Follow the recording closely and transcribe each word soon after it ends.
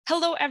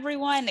Hello,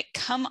 everyone.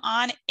 Come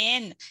on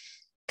in.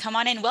 Come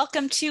on in.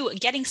 Welcome to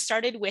Getting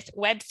Started with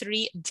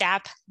Web3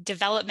 dApp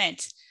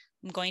Development.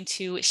 I'm going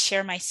to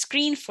share my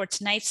screen for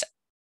tonight's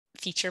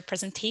feature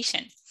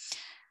presentation.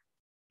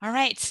 All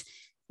right.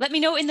 Let me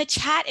know in the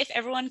chat if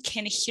everyone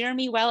can hear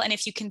me well and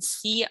if you can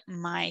see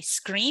my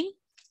screen.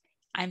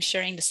 I'm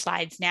sharing the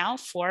slides now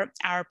for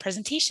our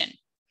presentation.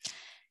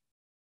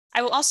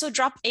 I will also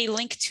drop a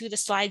link to the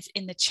slides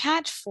in the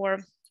chat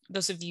for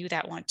those of you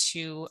that want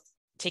to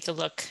take a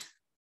look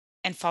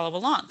and follow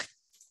along.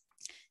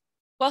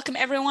 Welcome,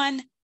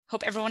 everyone.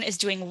 Hope everyone is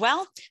doing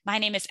well. My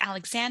name is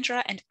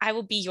Alexandra, and I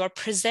will be your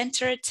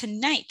presenter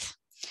tonight.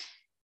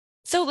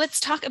 So let's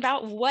talk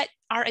about what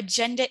our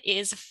agenda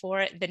is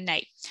for the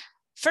night.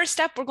 First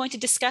up, we're going to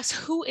discuss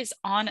who is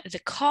on the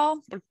call.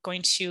 We're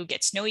going to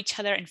get to know each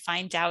other and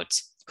find out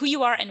who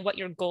you are and what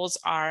your goals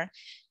are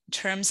in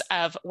terms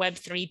of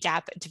Web3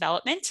 dApp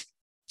development.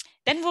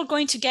 Then we're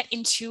going to get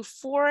into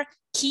 4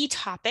 key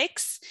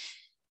topics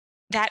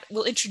that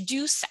will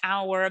introduce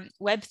our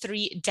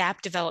Web3 dApp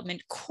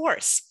development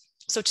course.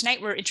 So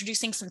tonight we're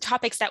introducing some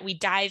topics that we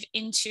dive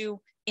into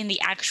in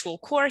the actual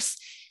course.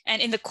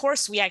 And in the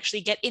course, we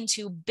actually get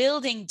into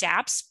building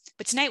dApps.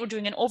 But tonight we're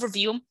doing an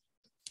overview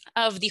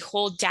of the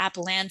whole dApp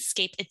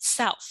landscape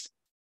itself.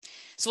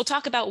 So we'll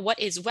talk about what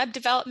is web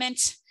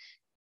development,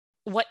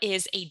 what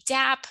is a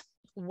dApp,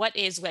 what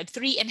is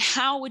Web3, and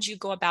how would you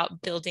go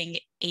about building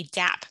a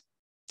dApp.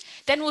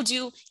 Then we'll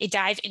do a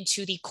dive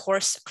into the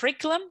course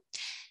curriculum,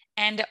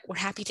 and we're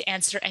happy to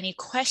answer any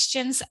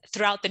questions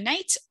throughout the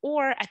night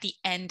or at the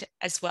end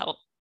as well.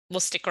 We'll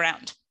stick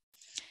around.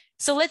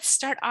 So let's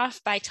start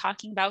off by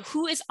talking about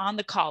who is on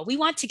the call. We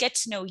want to get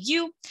to know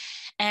you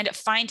and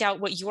find out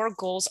what your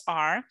goals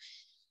are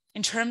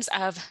in terms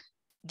of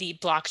the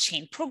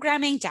blockchain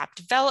programming, dApp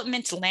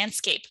development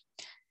landscape.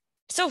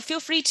 So feel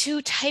free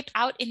to type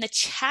out in the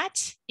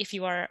chat if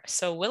you are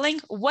so willing.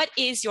 What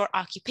is your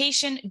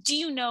occupation? Do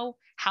you know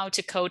how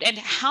to code? And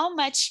how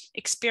much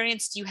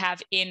experience do you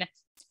have in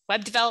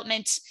web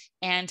development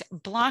and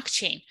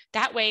blockchain?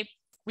 That way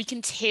we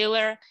can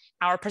tailor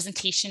our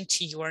presentation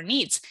to your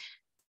needs.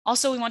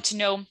 Also, we want to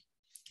know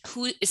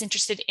who is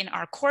interested in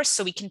our course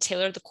so we can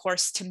tailor the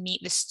course to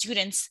meet the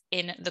students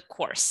in the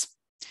course.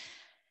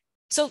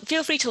 So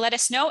feel free to let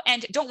us know.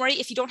 And don't worry,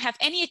 if you don't have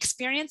any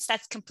experience,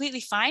 that's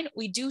completely fine.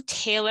 We do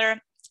tailor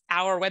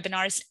our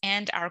webinars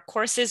and our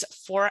courses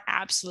for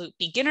absolute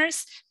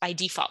beginners by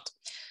default.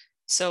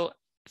 So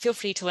feel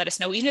free to let us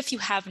know, even if you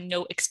have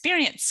no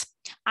experience.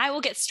 I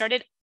will get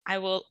started. I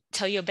will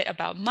tell you a bit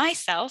about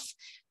myself.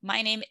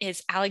 My name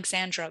is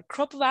Alexandra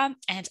Kropova,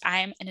 and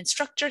I'm an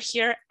instructor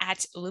here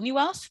at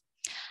Lumiwealth.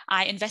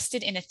 I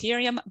invested in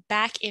Ethereum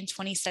back in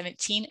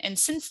 2017, and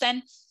since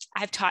then,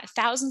 I've taught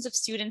thousands of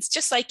students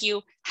just like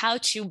you how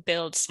to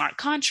build smart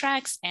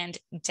contracts and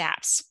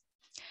dApps.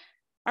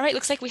 All right,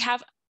 looks like we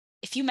have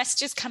a few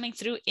messages coming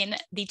through in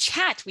the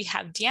chat. We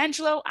have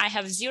D'Angelo. I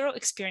have 0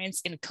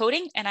 experience in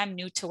coding and I'm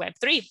new to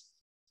Web3.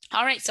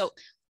 All right, so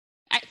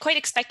I quite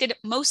expected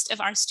most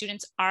of our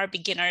students are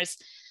beginners.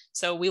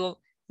 So we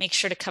will make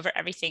sure to cover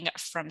everything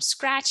from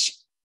scratch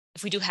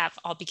if we do have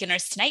all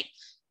beginners tonight.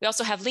 We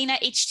also have Lena,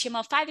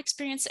 HTML5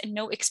 experience and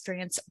no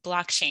experience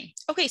blockchain.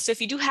 Okay, so if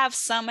you do have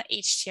some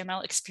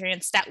HTML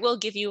experience, that will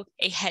give you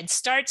a head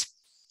start,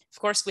 of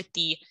course, with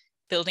the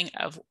building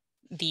of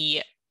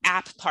the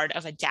app part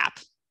of a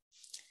dApp.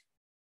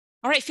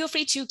 All right, feel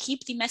free to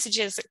keep the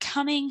messages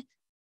coming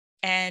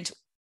and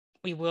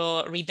we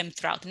will read them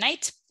throughout the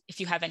night if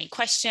you have any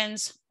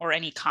questions or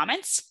any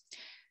comments.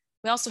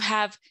 We also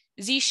have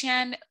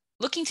Zishan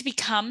looking to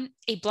become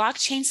a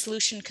blockchain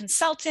solution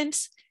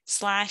consultant /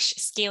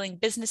 scaling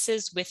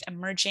businesses with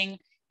emerging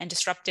and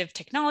disruptive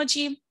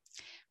technology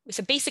with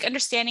a basic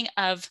understanding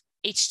of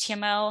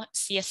HTML,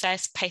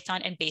 CSS,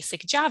 Python, and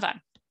basic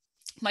Java.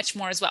 Much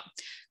more as well.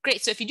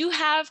 Great, so if you do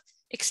have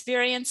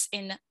experience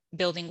in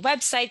building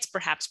websites,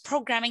 perhaps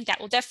programming, that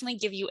will definitely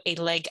give you a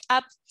leg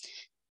up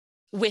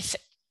with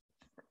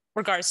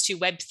regards to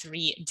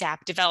Web3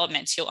 dApp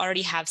development. You'll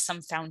already have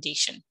some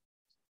foundation.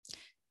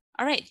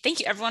 All right, thank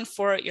you everyone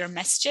for your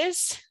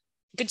messages.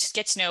 Good to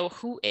get to know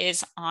who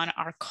is on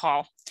our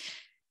call.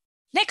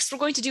 Next, we're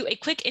going to do a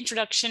quick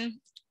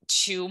introduction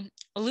to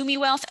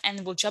Lumiwealth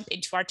and we'll jump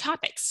into our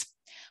topics.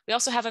 We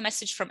also have a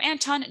message from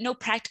Anton, no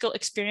practical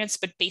experience,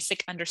 but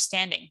basic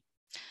understanding.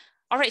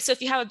 All right, so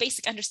if you have a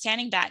basic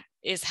understanding, that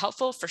is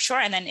helpful for sure.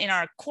 And then in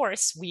our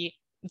course, we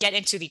get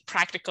into the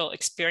practical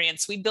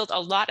experience. We built a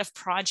lot of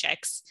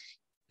projects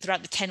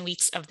throughout the 10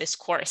 weeks of this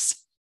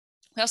course.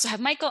 We also have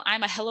Michael.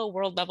 I'm a Hello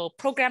World level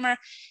programmer,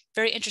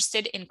 very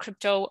interested in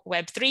crypto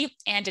Web3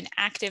 and an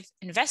active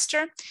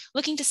investor,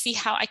 looking to see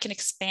how I can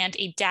expand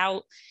a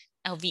DAO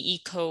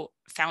LVE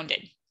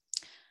co-founded.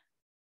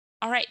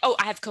 All right. Oh,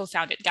 I have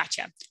co-founded.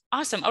 Gotcha.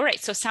 Awesome. All right.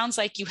 So sounds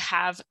like you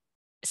have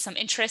some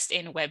interest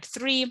in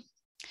Web3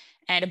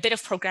 and a bit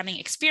of programming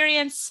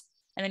experience,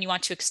 and then you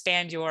want to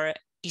expand your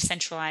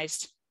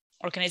decentralized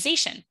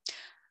organization.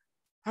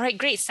 All right,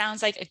 great.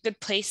 Sounds like a good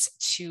place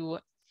to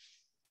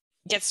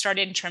get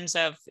started in terms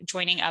of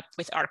joining up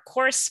with our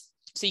course.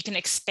 so you can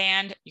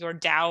expand your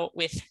DAO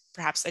with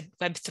perhaps a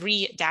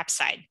Web3 dApp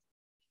side.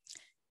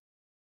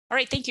 All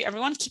right, thank you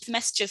everyone. Keep the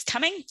messages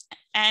coming.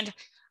 And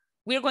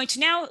we're going to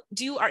now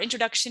do our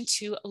introduction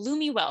to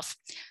Lumiwealth.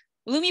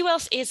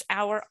 Lumiwealth is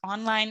our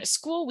online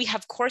school. We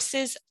have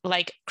courses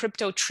like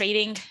crypto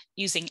trading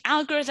using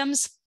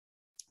algorithms,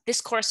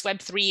 this course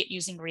Web3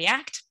 using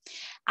React,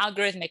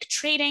 algorithmic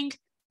trading,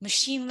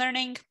 machine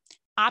learning,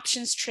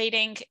 options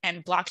trading,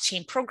 and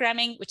blockchain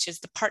programming, which is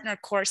the partner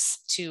course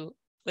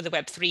with the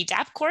Web3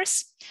 dApp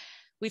course.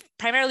 We've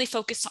primarily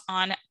focused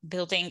on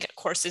building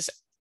courses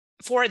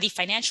for the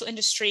financial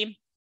industry,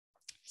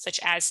 such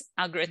as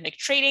algorithmic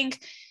trading.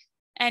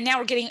 And now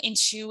we're getting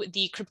into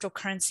the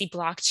cryptocurrency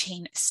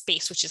blockchain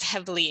space, which is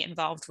heavily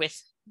involved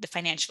with the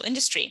financial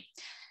industry.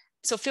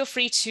 So feel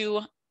free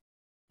to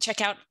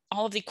check out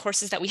all of the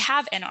courses that we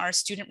have and our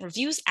student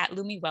reviews at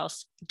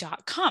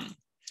lumiwealth.com.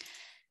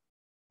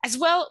 As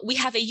well, we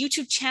have a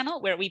YouTube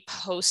channel where we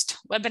post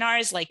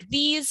webinars like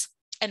these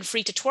and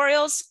free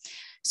tutorials.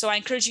 So I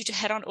encourage you to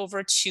head on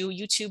over to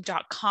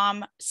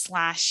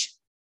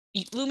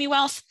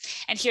youtube.com/Lumiwealth.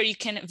 And here you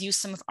can view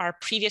some of our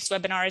previous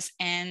webinars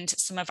and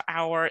some of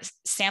our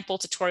sample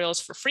tutorials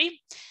for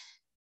free.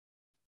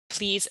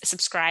 Please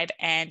subscribe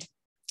and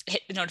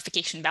hit the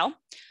notification bell.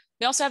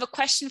 We also have a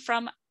question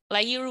from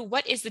Lairu.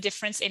 What is the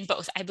difference in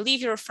both? I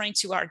believe you're referring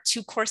to our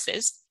two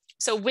courses.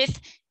 So with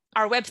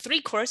our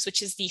Web3 course,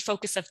 which is the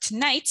focus of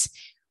tonight,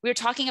 we're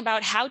talking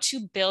about how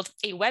to build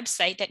a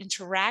website that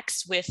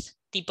interacts with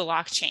the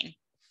blockchain.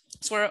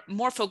 So we're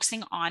more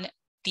focusing on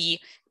the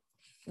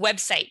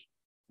website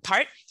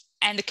part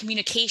and the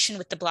communication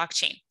with the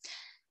blockchain.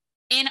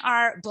 In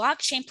our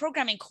blockchain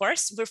programming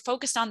course, we're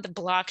focused on the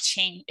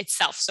blockchain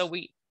itself. So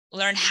we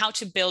learn how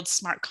to build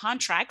smart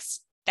contracts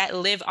that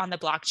live on the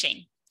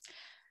blockchain.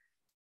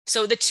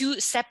 So the two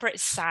separate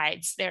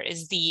sides, there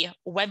is the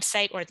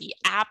website or the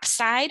app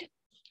side,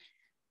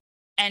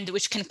 and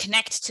which can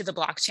connect to the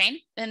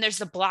blockchain. Then there's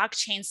the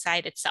blockchain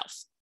side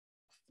itself.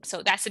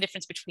 So that's the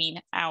difference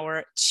between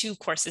our two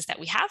courses that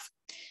we have.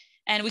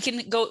 And we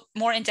can go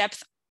more in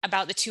depth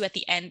about the two at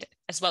the end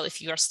as well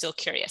if you are still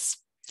curious.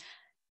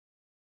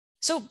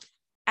 So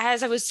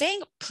as I was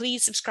saying,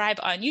 please subscribe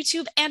on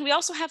YouTube. And we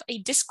also have a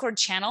Discord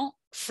channel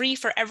free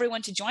for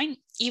everyone to join.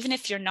 Even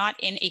if you're not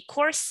in a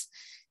course,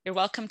 you're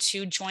welcome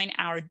to join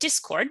our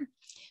Discord.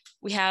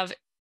 We have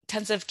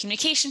tons of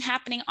communication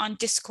happening on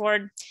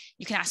Discord.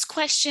 You can ask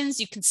questions,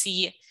 you can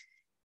see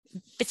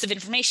bits of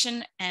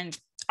information and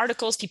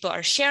articles people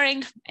are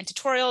sharing and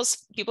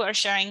tutorials, people are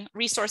sharing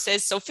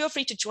resources. So feel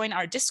free to join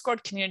our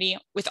Discord community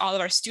with all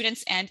of our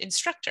students and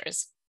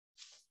instructors.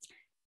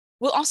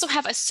 We'll also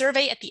have a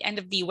survey at the end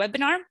of the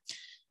webinar.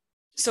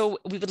 So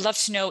we would love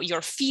to know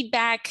your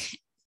feedback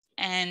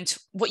and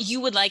what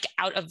you would like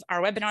out of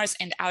our webinars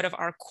and out of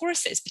our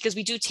courses, because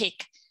we do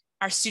take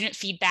our student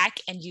feedback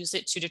and use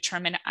it to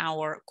determine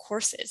our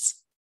courses.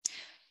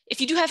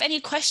 If you do have any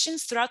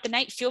questions throughout the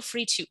night, feel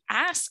free to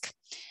ask.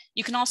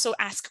 You can also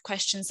ask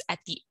questions at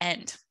the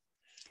end.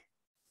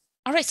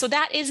 All right, so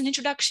that is an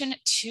introduction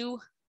to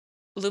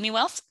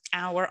Lumiwealth,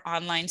 our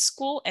online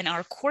school and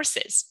our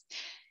courses.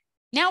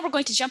 Now we're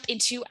going to jump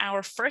into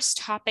our first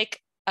topic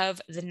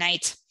of the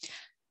night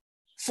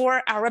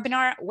for our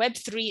webinar,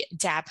 Web3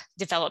 dApp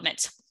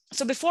development.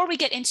 So before we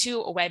get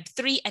into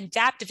Web3 and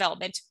dApp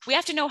development, we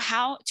have to know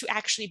how to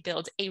actually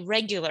build a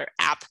regular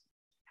app,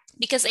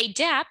 because a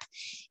dApp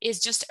is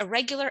just a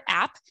regular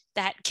app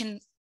that can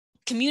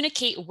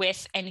communicate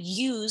with and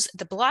use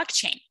the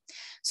blockchain.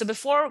 So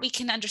before we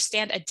can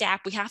understand a dApp,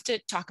 we have to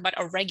talk about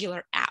a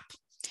regular app.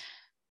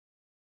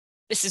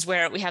 This is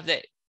where we have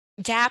the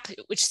dApp,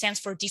 which stands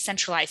for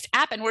decentralized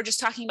app, and we're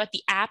just talking about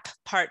the app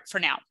part for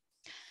now.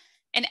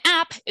 An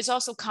app is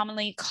also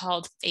commonly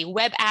called a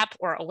web app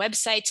or a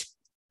website,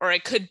 or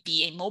it could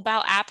be a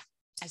mobile app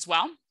as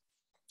well.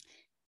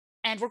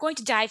 And we're going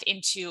to dive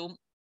into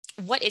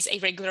what is a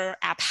regular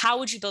app, how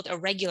would you build a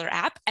regular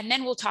app, and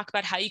then we'll talk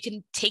about how you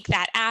can take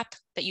that app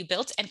that you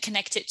built and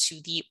connect it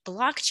to the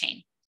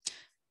blockchain.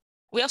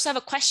 We also have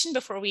a question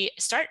before we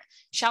start.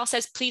 Shal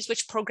says, please,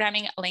 which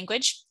programming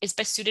language is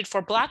best suited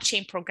for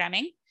blockchain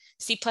programming,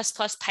 C++,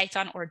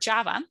 Python, or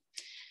Java?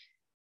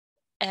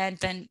 And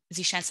then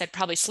Zishan said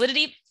probably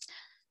Solidity.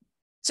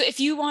 So if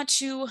you want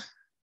to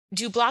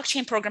do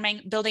blockchain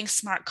programming, building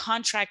smart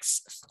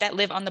contracts that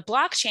live on the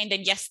blockchain,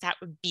 then yes, that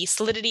would be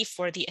Solidity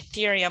for the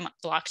Ethereum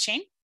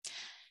blockchain.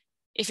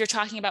 If you're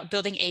talking about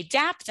building a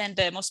dApp, then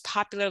the most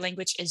popular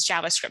language is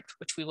JavaScript,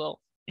 which we will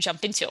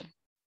jump into.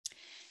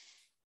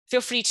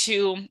 Feel free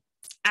to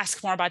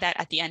ask more about that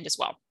at the end as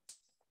well.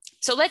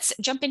 So let's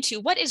jump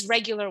into what is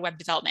regular web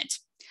development.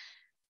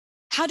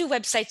 How do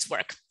websites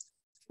work?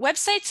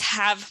 Websites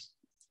have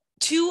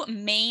two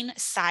main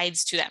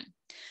sides to them.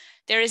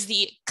 There is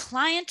the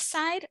client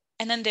side,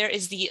 and then there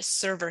is the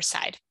server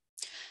side.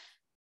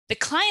 The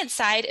client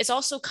side is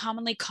also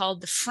commonly called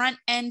the front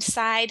end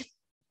side.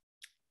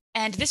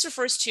 And this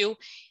refers to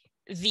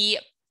the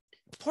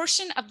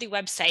portion of the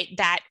website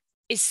that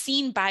is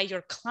seen by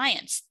your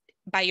clients,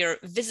 by your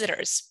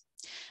visitors.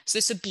 So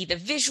this would be the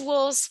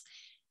visuals,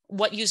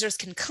 what users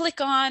can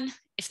click on,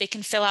 if they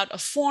can fill out a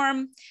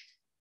form.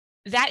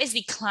 That is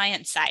the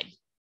client side.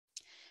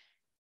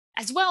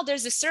 As well,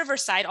 there's the server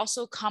side,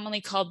 also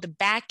commonly called the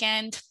back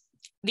end,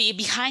 the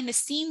behind the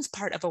scenes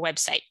part of a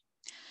website.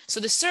 So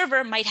the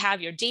server might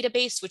have your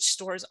database, which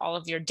stores all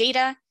of your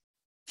data.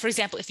 For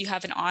example, if you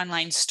have an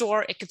online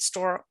store, it could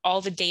store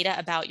all the data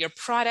about your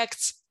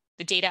products,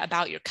 the data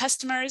about your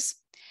customers.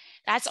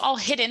 That's all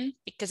hidden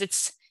because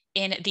it's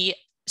in the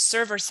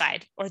server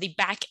side or the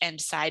back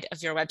end side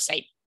of your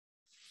website.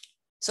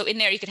 So in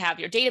there, you could have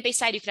your database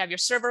side, you could have your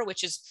server,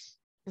 which is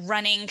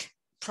running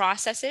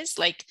processes.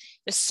 Like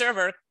the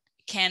server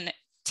can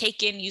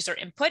take in user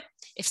input.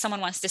 If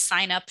someone wants to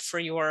sign up for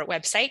your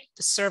website,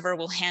 the server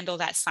will handle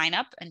that sign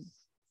up and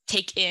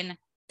take in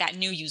that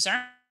new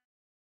user.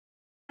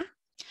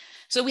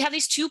 So we have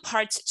these two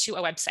parts to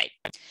a website,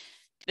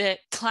 the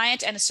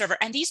client and the server.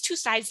 And these two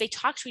sides, they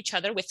talk to each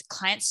other with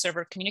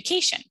client-server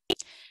communication.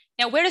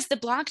 Now, where does the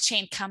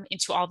blockchain come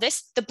into all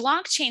this? The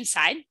blockchain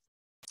side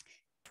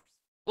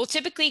will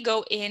typically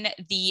go in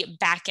the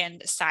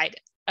backend side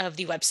of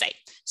the website.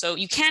 So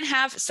you can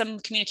have some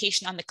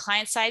communication on the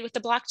client side with the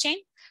blockchain.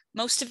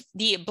 Most of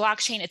the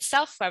blockchain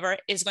itself, however,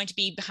 is going to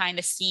be behind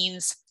the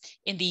scenes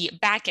in the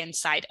backend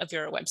side of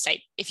your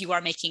website if you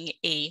are making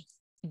a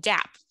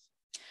dApp.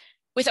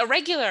 With a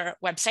regular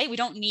website, we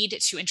don't need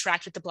to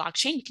interact with the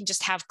blockchain. You can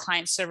just have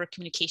client-server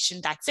communication.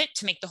 That's it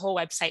to make the whole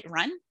website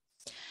run.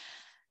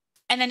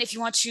 And then if you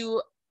want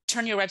to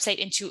turn your website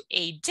into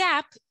a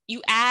dApp,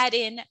 you add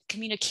in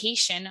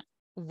communication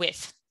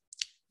with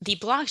the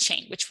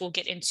blockchain, which we'll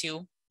get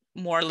into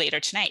more later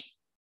tonight.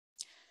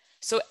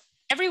 So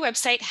every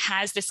website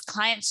has this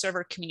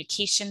client-server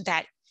communication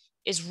that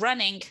is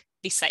running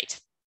the site.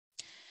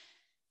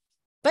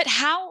 But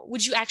how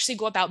would you actually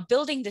go about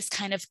building this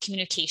kind of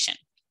communication?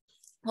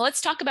 Well,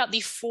 let's talk about the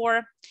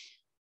 4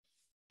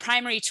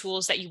 primary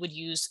tools that you would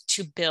use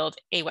to build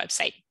a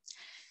website.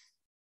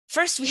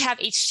 First, we have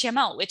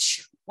HTML,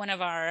 which one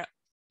of our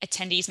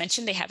attendees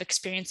mentioned they have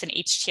experience in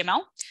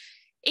HTML.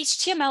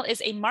 HTML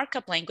is a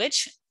markup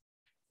language,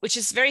 which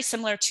is very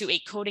similar to a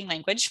coding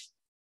language.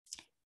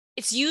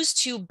 It's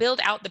used to build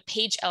out the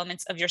page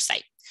elements of your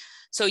site.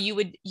 So you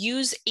would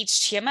use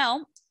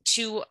HTML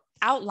to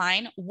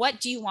outline what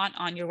do you want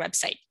on your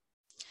website.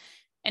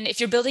 And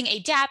if you're building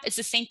a dApp, it's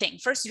the same thing.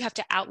 First, you have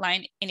to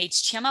outline in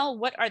HTML,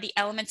 what are the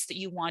elements that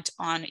you want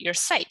on your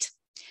site?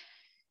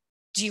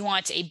 Do you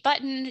want a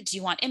button? Do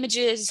you want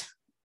images?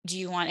 Do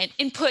you want an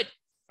input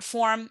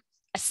form,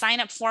 a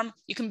sign-up form?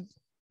 You can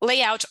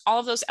lay out all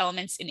of those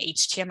elements in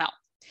HTML.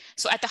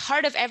 So at the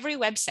heart of every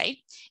website,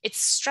 its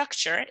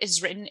structure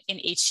is written in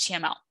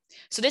HTML.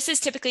 So this is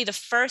typically the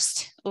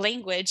first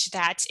language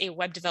that a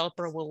web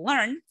developer will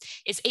learn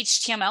is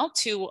HTML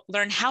to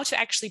learn how to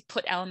actually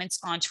put elements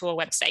onto a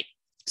website.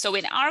 So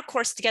in our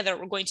course together,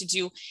 we're going to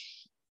do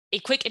a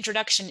quick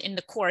introduction in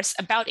the course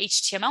about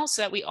HTML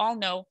so that we all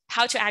know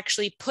how to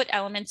actually put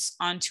elements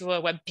onto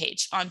a web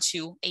page,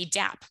 onto a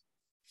dApp.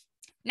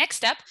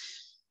 Next up,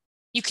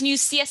 you can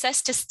use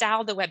CSS to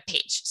style the web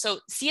page. So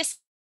CSS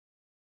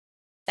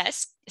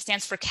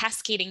stands for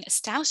Cascading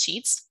Style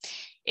Sheets.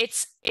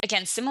 It's,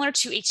 again, similar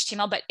to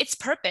HTML, but its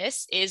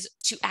purpose is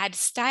to add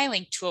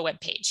styling to a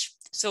web page.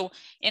 So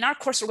in our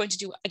course, we're going to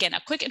do, again,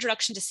 a quick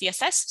introduction to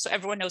CSS so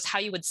everyone knows how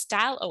you would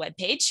style a web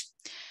page.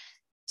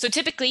 So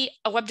typically,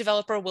 a web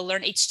developer will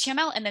learn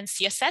HTML and then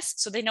CSS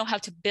so they know how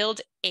to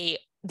build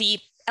the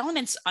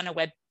elements on a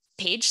web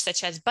page,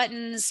 such as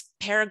buttons,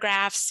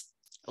 paragraphs,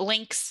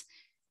 links,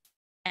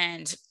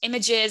 and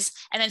images.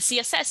 And then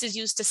CSS is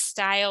used to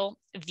style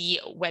the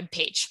web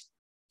page.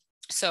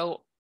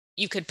 So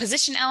you could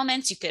position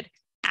elements, you could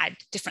add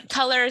different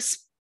colors.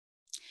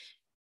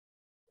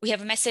 We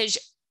have a message.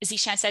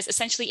 Zishan says,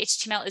 essentially,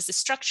 HTML is the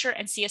structure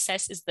and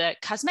CSS is the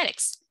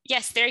cosmetics.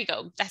 Yes, there you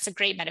go. That's a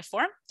great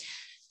metaphor.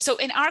 So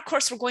in our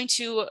course, we're going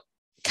to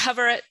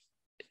cover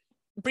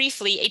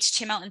briefly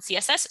HTML and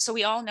CSS so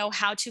we all know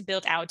how to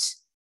build out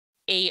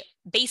a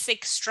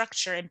basic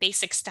structure and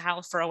basic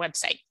style for a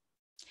website.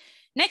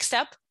 Next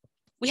up,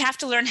 we have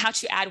to learn how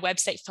to add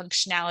website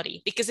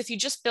functionality, because if you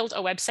just build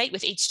a website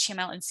with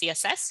HTML and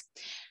CSS,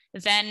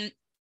 then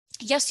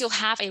yes, you'll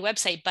have a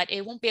website, but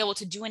it won't be able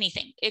to do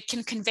anything. It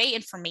can convey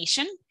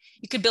information.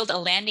 You could build a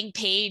landing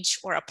page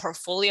or a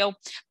portfolio,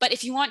 but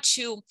if you want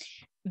to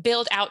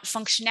build out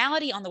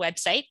functionality on the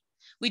website,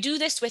 we do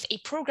this with a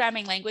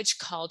programming language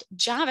called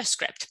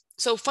JavaScript.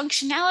 So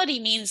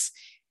functionality means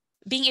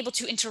being able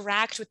to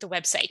interact with the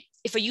website.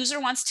 If a user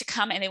wants to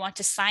come and they want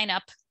to sign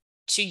up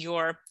to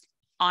your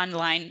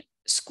online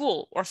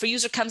school, or if a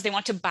user comes, they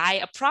want to buy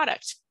a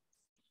product,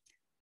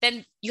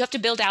 then you have to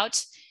build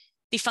out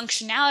the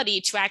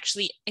functionality to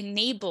actually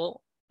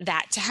enable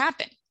that to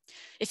happen.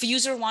 If a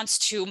user wants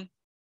to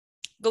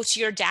go to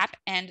your dApp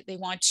and they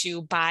want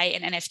to buy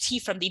an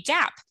NFT from the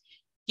dApp,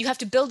 you have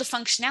to build the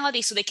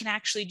functionality so they can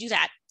actually do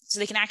that, so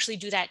they can actually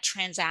do that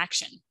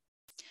transaction.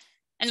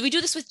 And we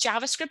do this with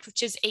JavaScript,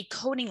 which is a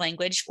coding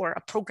language or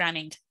a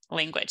programming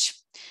language.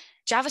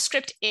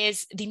 JavaScript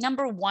is the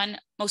 #1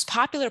 most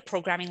popular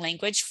programming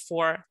language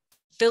for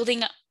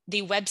building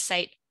the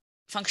website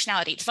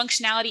functionality, the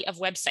functionality of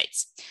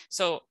websites.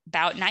 So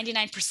about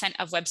 99%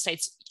 of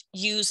websites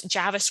use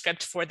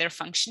JavaScript for their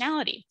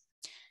functionality.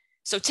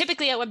 So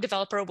typically a web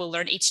developer will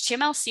learn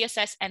HTML,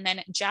 CSS, and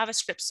then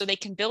JavaScript so they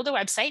can build a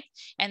website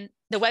and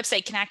the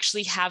website can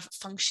actually have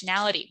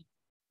functionality.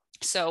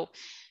 So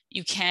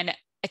you can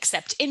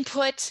accept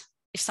input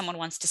if someone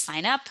wants to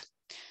sign up.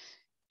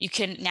 You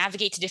can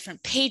navigate to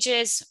different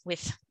pages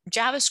with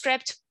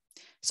JavaScript.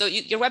 So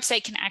your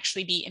website can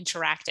actually be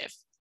interactive.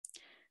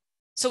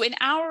 So in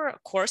our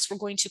course, we're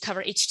going to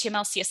cover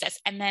HTML, CSS,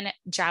 and then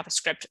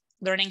JavaScript,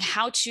 learning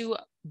how to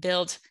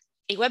build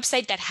a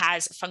website that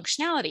has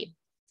functionality.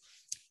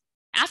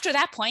 After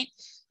that point,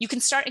 you can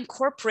start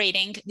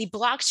incorporating the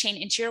blockchain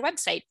into your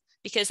website,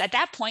 because at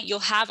that point, you'll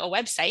have a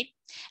website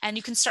and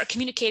you can start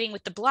communicating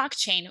with the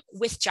blockchain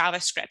with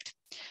JavaScript.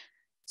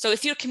 So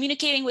if you're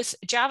communicating with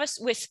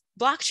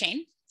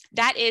blockchain,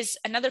 that is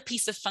another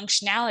piece of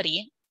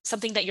functionality,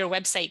 something that your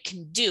website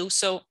can do.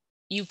 So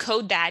you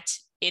code that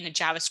in a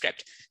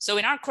JavaScript. So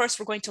in our course,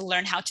 we're going to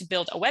learn how to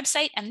build a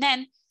website and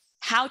then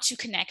how to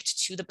connect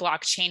to the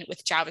blockchain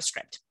with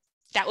JavaScript.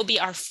 That will be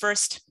our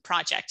first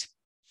project.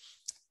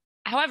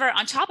 However,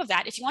 on top of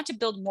that, if you want to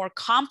build more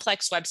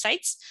complex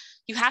websites,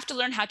 you have to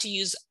learn how to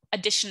use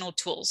additional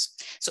tools.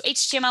 So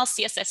HTML,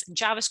 CSS, and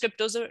JavaScript,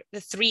 those are the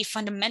three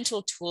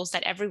fundamental tools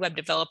that every web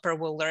developer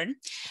will learn.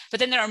 But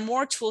then there are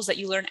more tools that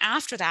you learn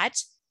after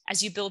that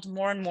as you build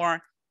more and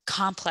more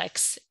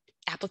complex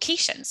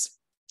applications.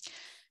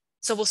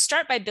 So we'll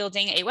start by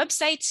building a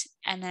website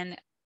and then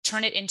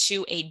turn it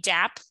into a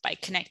dApp by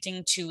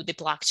connecting to the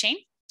blockchain.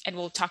 And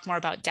we'll talk more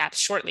about dApps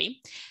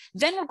shortly.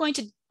 Then we're going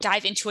to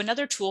dive into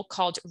another tool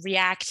called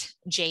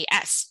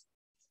React.js.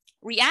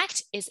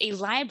 React is a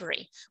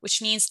library,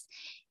 which means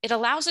it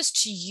allows us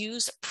to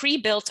use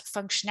pre-built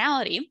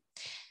functionality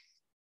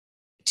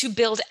to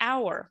build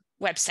our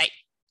website.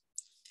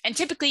 And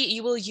typically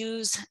you will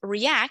use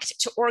React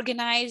to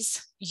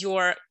organize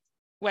your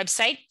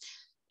website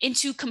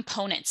into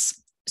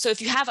components. So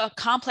if you have a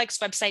complex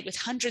website with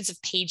hundreds of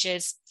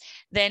pages,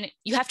 then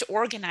you have to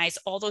organize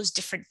all those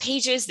different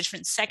pages,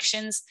 different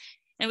sections.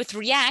 And with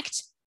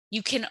React,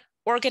 you can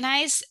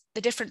organize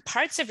the different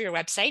parts of your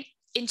website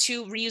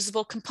into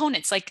reusable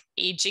components, like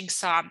a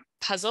jigsaw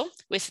puzzle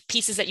with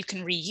pieces that you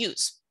can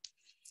reuse.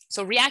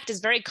 So React is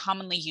very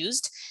commonly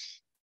used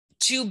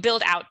to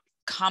build out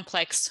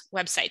complex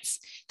websites.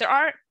 There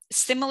are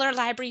similar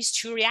libraries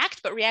to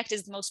React, but React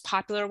is the most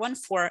popular one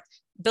for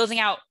building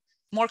out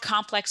more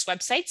complex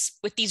websites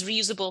with these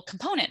reusable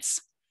components.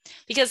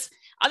 Because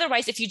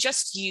otherwise, if you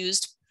just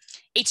used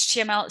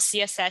HTML,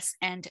 CSS,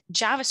 and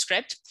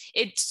JavaScript,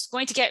 it's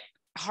going to get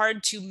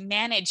hard to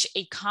manage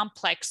a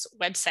complex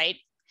website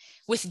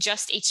with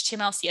just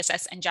HTML,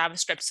 CSS, and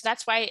JavaScript. So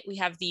that's why we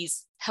have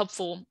these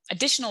helpful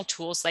additional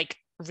tools like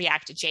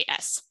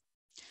React.js.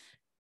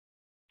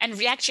 And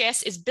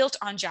React.js is built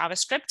on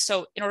JavaScript.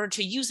 So in order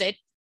to use it,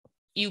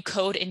 you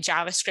code in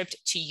JavaScript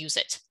to use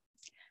it.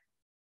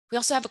 We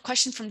also have a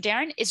question from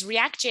Darren. Is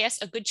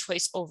React.js a good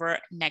choice over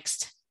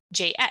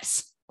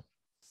Next.js?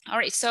 All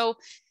right, so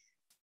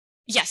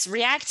yes,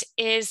 React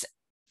is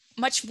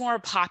much more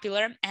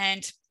popular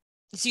and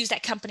it's used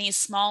at companies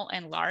small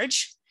and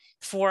large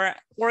for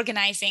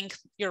organizing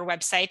your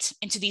website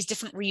into these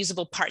different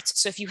reusable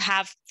parts. So if you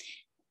have,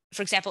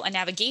 for example, a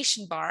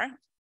navigation bar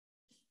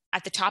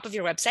at the top of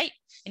your website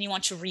and you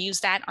want to reuse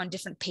that on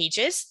different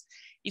pages,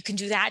 you can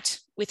do that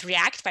with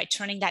React by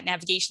turning that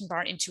navigation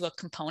bar into a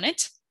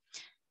component.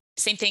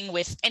 Same thing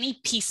with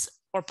any piece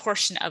or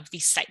portion of the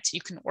site,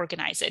 you can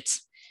organize it.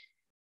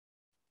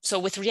 So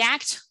with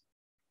React,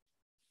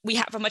 we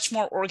have a much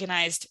more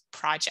organized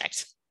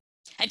project.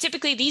 And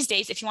typically these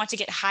days, if you want to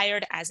get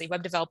hired as a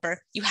web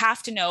developer, you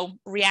have to know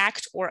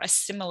React or a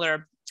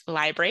similar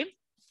library.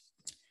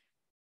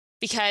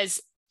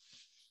 Because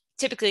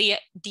typically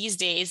these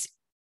days,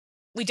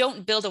 we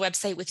don't build a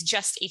website with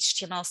just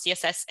HTML,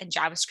 CSS, and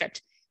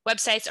JavaScript.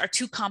 Websites are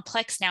too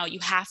complex now. You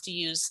have to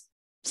use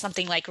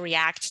something like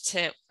React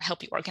to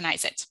help you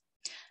organize it.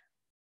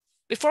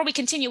 Before we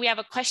continue, we have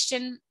a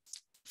question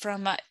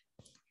from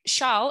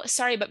Shal.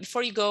 Sorry, but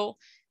before you go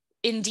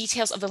in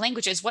details of the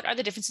languages, what are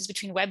the differences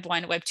between Web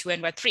 1, Web 2,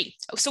 and Web 3?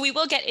 So we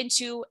will get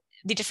into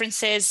the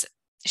differences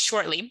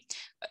shortly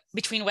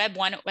between Web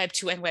 1, Web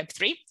 2, and Web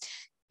 3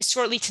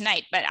 shortly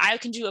tonight, but I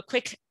can do a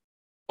quick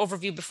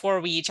overview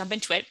before we jump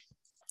into it.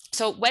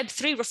 So Web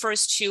 3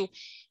 refers to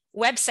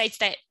websites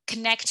that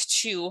connect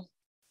to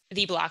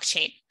the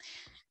blockchain.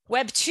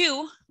 Web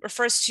 2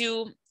 refers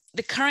to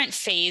the current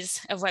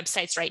phase of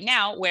websites right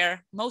now,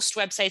 where most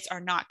websites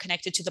are not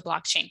connected to the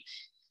blockchain.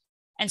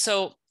 And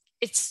so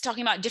it's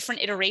talking about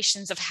different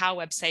iterations of how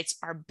websites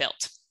are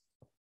built.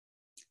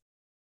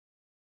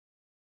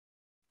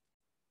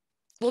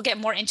 We'll get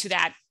more into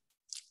that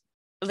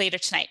later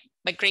tonight,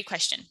 but great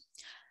question.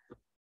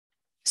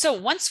 So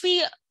once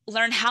we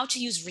learn how to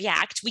use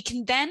React, we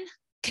can then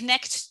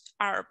connect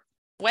our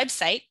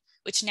website,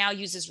 which now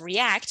uses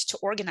React to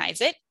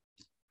organize it,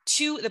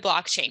 to the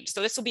blockchain.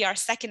 So this will be our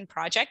second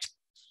project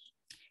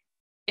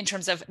in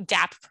terms of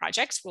dApp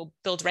projects. We'll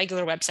build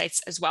regular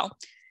websites as well.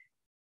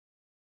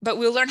 But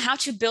we'll learn how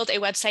to build a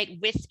website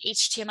with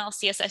HTML,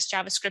 CSS,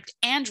 JavaScript,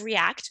 and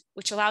React,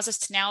 which allows us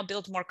to now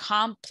build more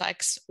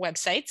complex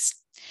websites.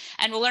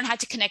 And we'll learn how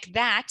to connect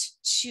that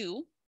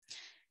to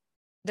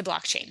the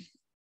blockchain.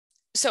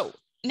 So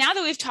now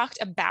that we've talked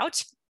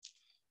about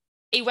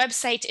a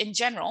website in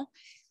general,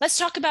 let's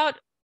talk about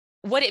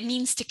what it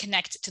means to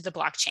connect to the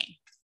blockchain.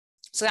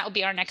 So that will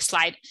be our next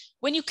slide.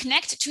 When you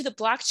connect to the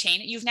blockchain,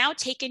 you've now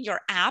taken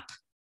your app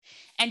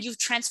and you've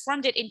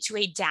transformed it into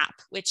a dApp,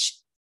 which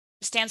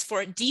stands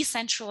for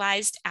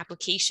decentralized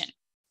application.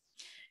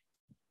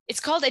 It's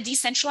called a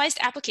decentralized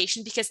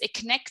application because it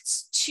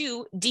connects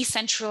to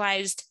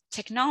decentralized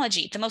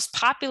technology. The most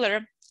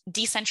popular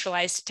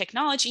decentralized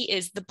technology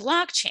is the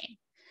blockchain.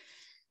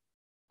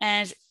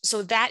 And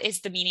so that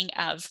is the meaning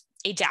of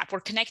a dApp. We're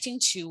connecting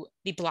to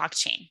the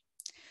blockchain.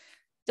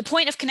 The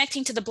point of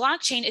connecting to the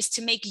blockchain is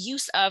to make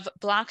use of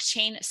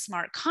blockchain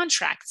smart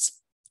contracts.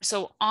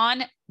 So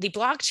on the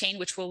blockchain,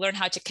 which we'll learn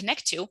how to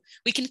connect to,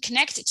 we can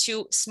connect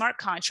to smart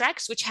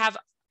contracts, which have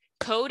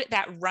code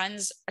that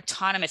runs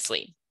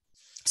autonomously.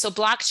 So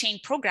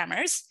blockchain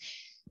programmers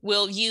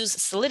will use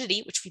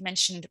Solidity, which we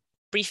mentioned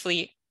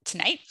briefly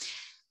tonight,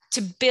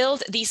 to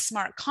build these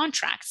smart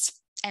contracts.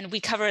 And we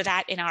cover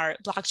that in our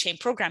blockchain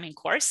programming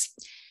course.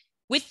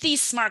 With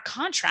these smart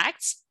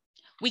contracts,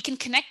 we can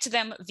connect to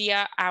them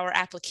via our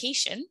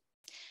application,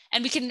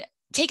 and we can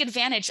take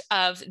advantage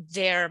of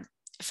their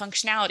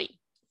functionality.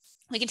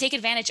 We can take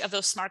advantage of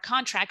those smart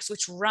contracts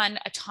which run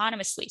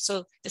autonomously.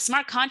 So the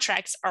smart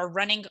contracts are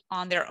running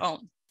on their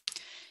own.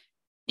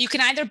 You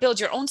can either build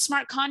your own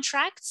smart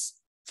contracts,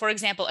 for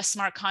example, a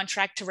smart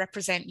contract to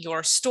represent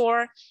your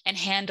store and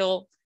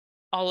handle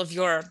all of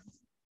your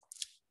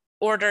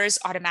orders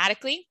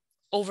automatically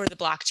over the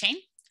blockchain,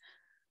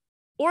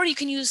 or you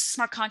can use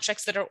smart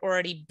contracts that are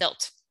already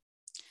built.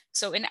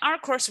 So in our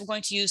course, we're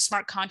going to use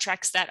smart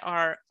contracts that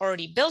are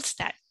already built,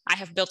 that I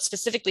have built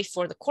specifically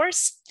for the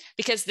course,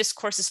 because this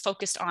course is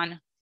focused on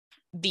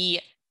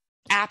the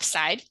app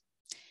side.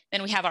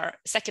 Then we have our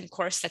second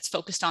course that's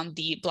focused on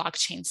the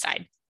blockchain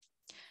side.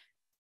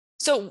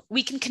 So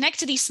we can connect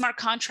to these smart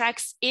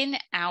contracts in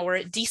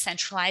our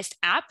decentralized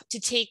app to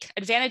take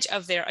advantage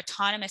of their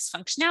autonomous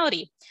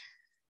functionality.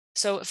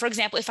 So for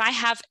example, if I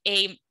have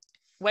a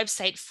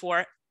website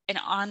for an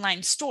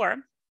online store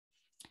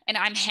and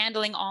I'm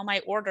handling all my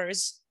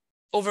orders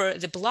over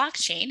the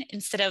blockchain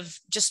instead of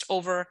just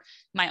over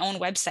my own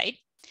website,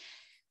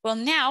 well,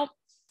 now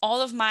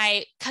all of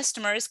my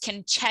customers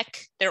can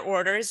check their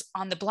orders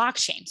on the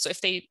blockchain. So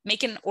if they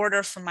make an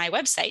order from my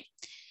website,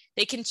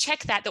 they can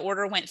check that the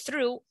order went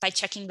through by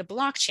checking the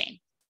blockchain.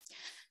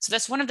 So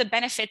that's one of the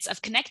benefits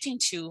of connecting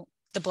to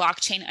the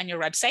blockchain on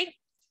your website,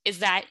 is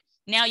that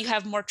now you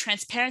have more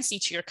transparency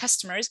to your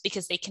customers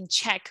because they can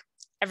check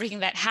everything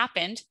that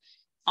happened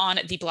on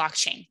the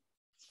blockchain.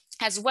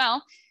 As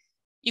well,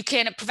 you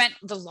can prevent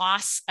the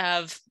loss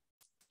of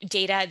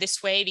data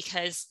this way,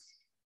 because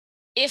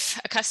if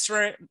a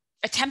customer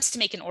attempts to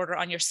make an order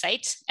on your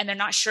site and they're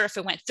not sure if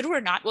it went through or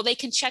not, well, they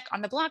can check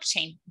on the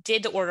blockchain,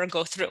 did the order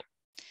go through?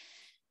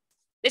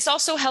 This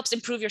also helps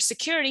improve your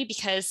security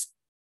because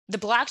the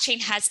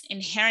blockchain has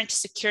inherent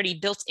security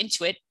built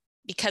into it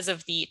because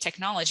of the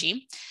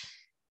technology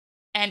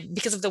and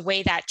because of the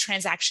way that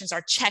transactions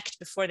are checked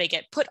before they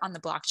get put on the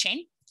blockchain.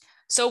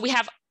 So we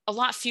have a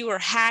lot fewer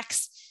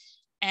hacks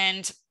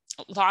and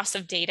loss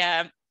of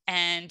data,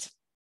 and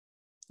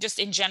just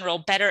in general,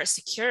 better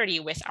security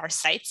with our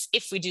sites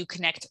if we do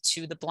connect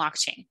to the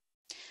blockchain.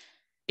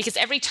 Because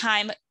every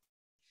time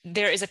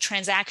there is a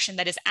transaction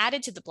that is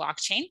added to the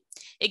blockchain,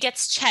 it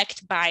gets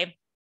checked by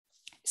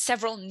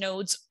several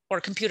nodes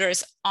or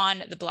computers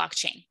on the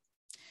blockchain.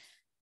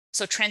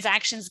 So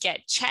transactions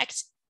get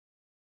checked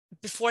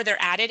before they're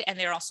added, and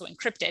they're also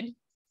encrypted.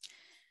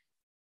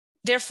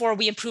 Therefore,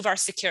 we improve our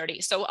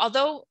security. So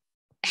although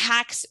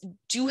hacks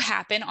do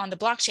happen on the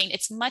blockchain,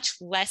 it's much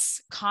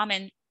less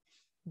common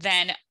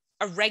than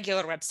a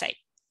regular website,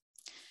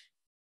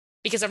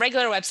 because a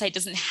regular website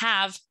doesn't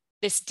have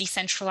this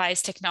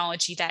decentralized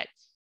technology that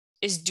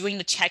is doing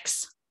the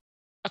checks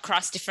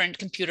across different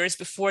computers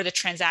before the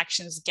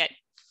transactions get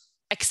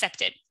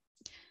accepted.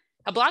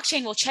 A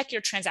blockchain will check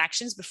your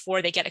transactions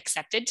before they get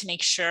accepted to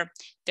make sure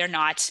they're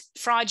not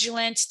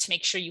fraudulent, to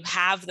make sure you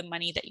have the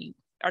money that you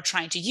are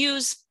trying to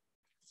use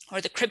or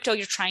the crypto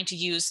you're trying to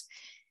use.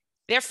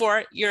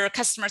 Therefore, your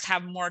customers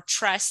have more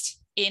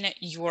trust in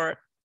your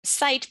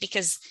site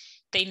because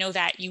they know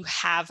that you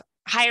have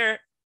higher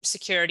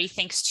security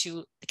thanks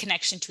to the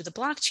connection to the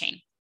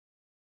blockchain.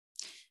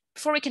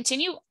 Before we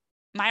continue,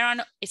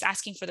 Myron is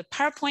asking for the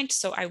PowerPoint,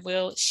 so I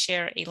will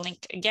share a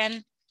link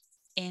again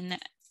in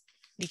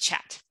the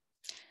chat.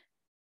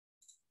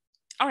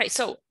 All right,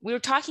 so we were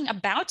talking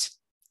about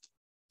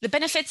the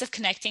benefits of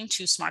connecting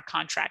to smart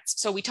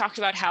contracts. So we talked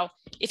about how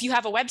if you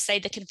have a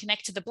website that can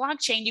connect to the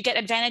blockchain, you get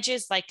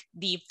advantages like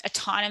the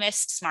autonomous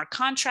smart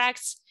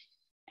contracts,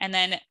 and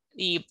then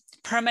the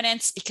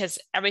permanence, because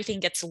everything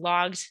gets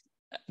logged,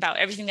 about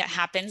everything that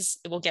happens,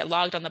 it will get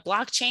logged on the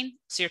blockchain,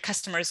 so your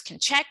customers can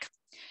check.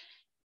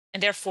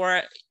 And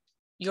therefore,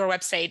 your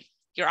website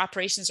Your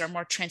operations are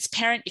more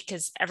transparent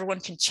because everyone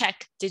can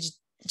check, did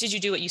you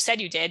do what you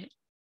said you did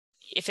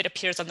if it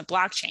appears on the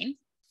blockchain.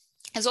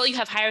 As well, you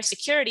have higher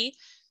security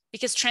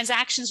because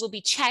transactions will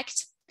be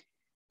checked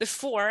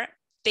before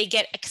they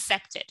get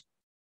accepted.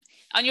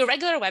 On your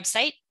regular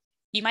website,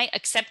 you might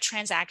accept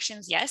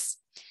transactions, yes,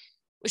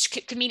 which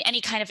could mean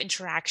any kind of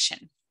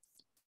interaction.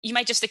 You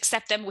might just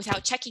accept them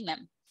without checking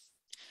them.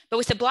 But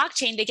with the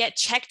blockchain, they get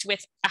checked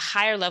with a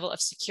higher level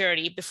of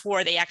security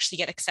before they actually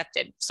get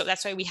accepted. So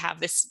that's why we have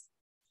this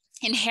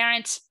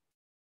inherent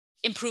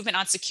improvement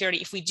on security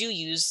if we do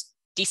use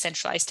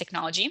decentralized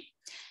technology.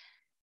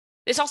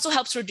 This also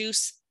helps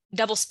reduce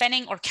double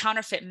spending or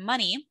counterfeit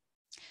money,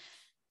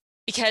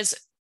 because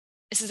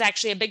this is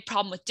actually a big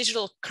problem with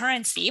digital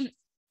currency.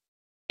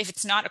 If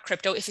it's not a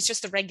crypto, if it's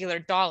just a regular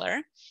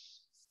dollar,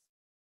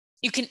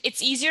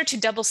 it's easier to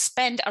double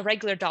spend a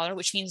regular dollar,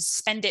 which means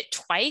spend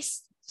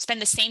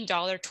the same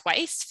dollar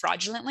twice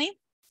fraudulently,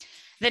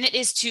 than it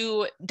is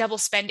to double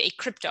spend a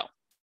crypto,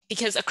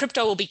 because a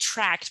crypto will be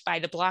tracked by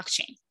the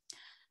blockchain.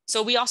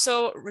 So we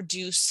also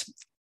reduce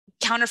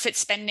counterfeit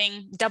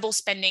spending, double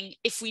spending,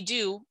 if we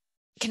do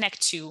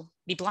connect to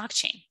the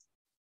blockchain.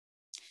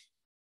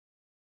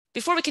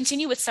 Before we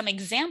continue with some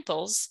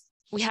examples,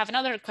 we have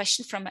another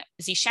question from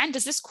Zishan.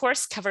 Does this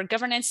course cover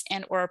governance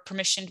and or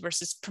permissioned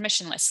versus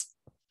permissionless?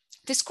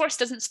 This course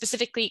doesn't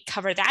specifically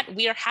cover that.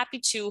 We are happy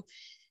to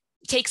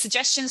take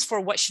suggestions for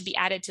what should be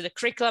added to the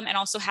curriculum, and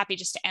also happy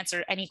just to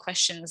answer any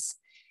questions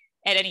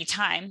at any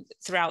time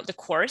throughout the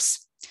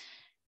course,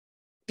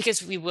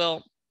 because we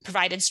will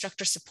provide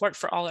instructor support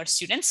for all our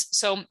students.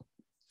 So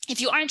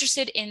if you are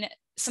interested in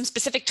some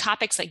specific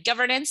topics like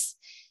governance,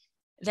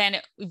 then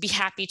we'd be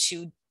happy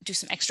to do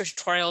some extra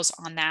tutorials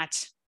on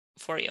that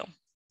for you,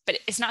 but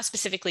it's not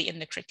specifically in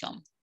the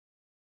curriculum.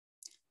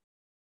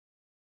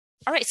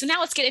 All right, so now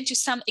let's get into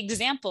some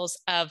examples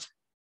of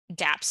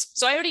dApps.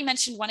 So I already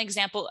mentioned one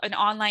example, an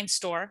online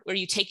store where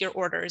you take your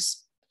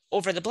orders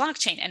over the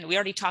blockchain, and we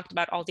already talked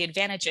about all the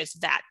advantages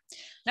of that.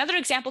 Another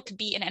example could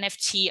be an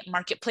NFT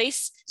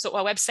marketplace, so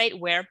a website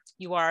where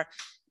you are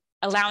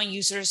allowing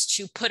users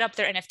to put up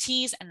their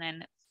NFTs and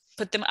then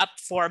put them up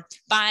for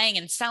buying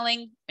and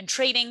selling and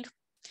trading,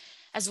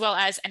 as well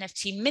as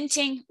NFT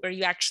minting, where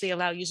you actually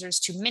allow users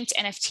to mint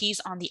NFTs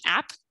on the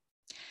app.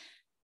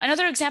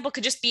 Another example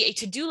could just be a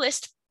to-do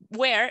list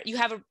where you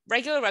have a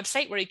regular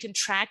website where you can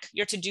track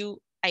your to-do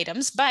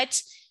items, but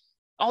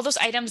all those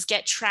items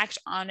get tracked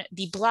on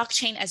the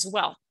blockchain as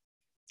well.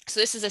 So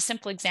this is a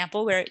simple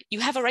example where you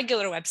have a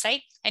regular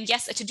website, and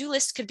yes, a to-do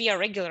list could be a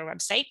regular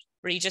website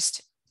where you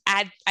just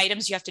add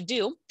items you have to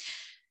do.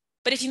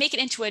 But if you make it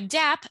into a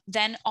dApp,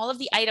 then all of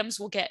the items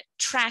will get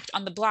tracked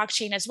on the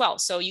blockchain as well.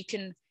 So you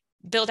can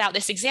build out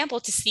this example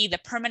to see the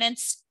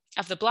permanence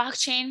of the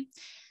blockchain,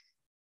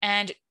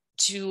 and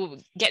to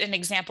get an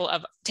example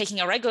of taking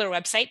a regular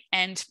website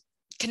and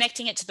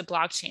connecting it to the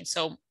blockchain.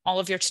 So all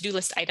of your to-do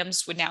list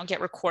items would now get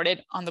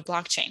recorded on the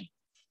blockchain.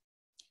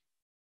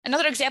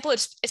 Another example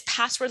is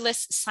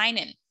passwordless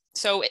sign-in.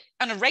 So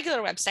on a regular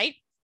website,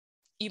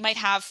 you might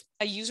have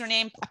a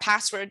username, a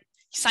password,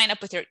 you sign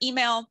up with your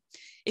email.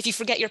 If you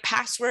forget your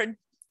password,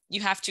 you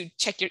have to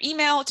check your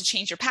email to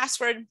change your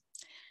password.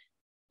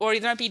 Or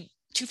there might be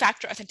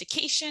two-factor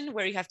authentication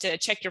where you have to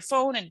check your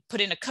phone and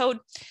put in a code.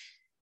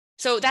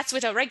 So that's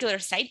with a regular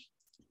site.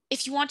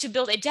 If you want to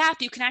build a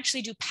dApp, you can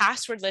actually do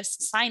passwordless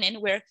sign-in,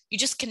 where you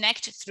just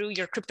connect through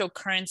your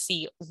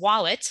cryptocurrency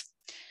wallet,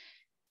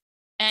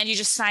 and you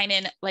just sign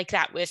in like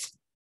that with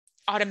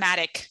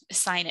automatic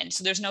sign-in.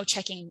 So there's no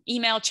checking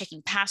email,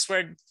 checking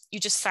password. You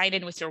just sign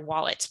in with your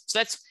wallet. So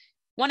that's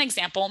one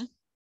example.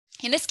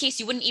 In this case,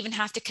 you wouldn't even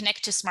have to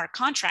connect to smart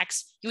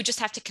contracts. You would just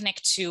have to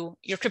connect to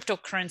your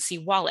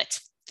cryptocurrency wallet.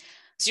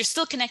 So you're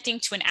still connecting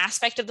to an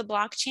aspect of the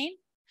blockchain,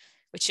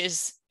 which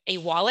is a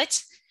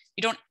wallet.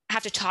 You don't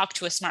have to talk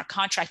to a smart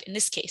contract in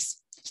this case.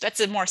 So that's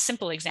a more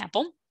simple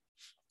example.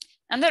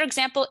 Another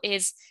example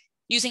is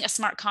using a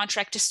smart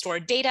contract to store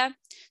data.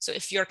 So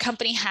if your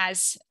company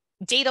has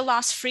data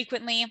loss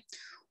frequently,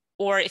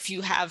 or if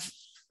you have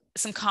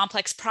some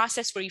complex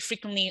process where you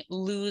frequently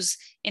lose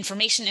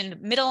information in the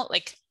middle,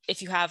 like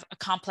if you have a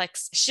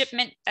complex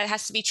shipment that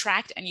has to be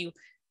tracked and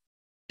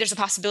there's a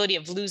possibility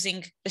of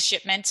losing the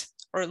shipment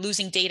or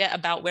losing data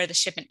about where the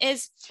shipment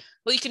is,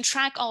 well, you can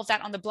track all of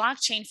that on the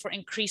blockchain for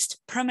increased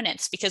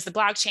permanence, because the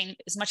blockchain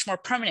is much more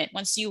permanent.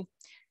 Once you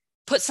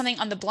put something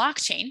on the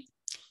blockchain,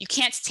 you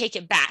can't take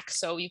it back.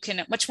 So you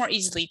can much more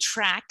easily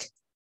track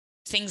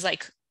things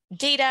like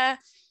data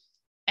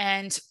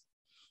and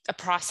a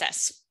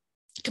process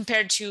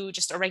compared to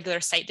just a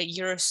regular site that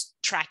you're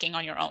tracking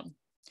on your own.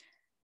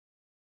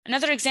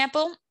 Another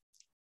example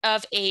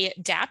of a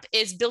dApp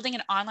is building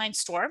an online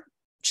store,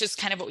 which is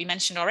kind of what we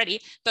mentioned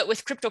already, but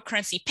with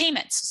cryptocurrency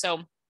payments.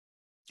 So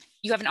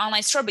you have an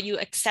online store, but you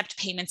accept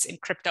payments in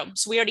crypto.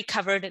 So we already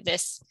covered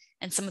this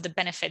and some of the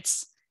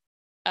benefits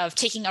of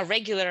taking a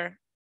regular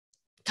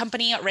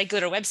company, a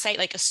regular website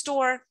like a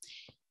store,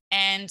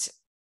 and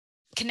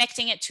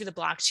connecting it to the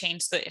blockchain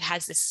so that it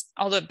has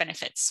all the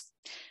benefits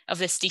of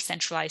this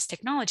decentralized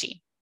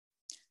technology.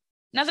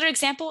 Another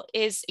example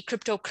is a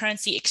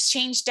cryptocurrency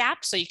exchange dApp.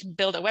 So you can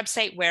build a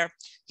website where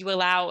you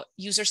allow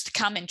users to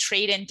come and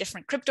trade in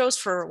different cryptos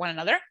for one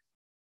another.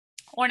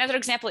 Or another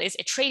example is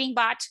a trading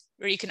bot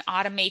where you can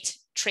automate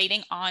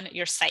trading on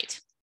your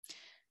site.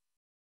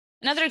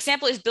 Another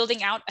example is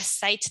building out a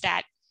site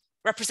that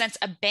represents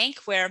a bank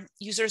where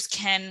users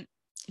can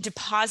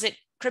deposit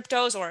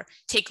cryptos or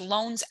take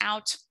loans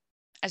out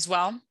as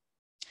well.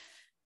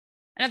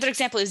 Another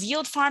example is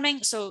yield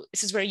farming. So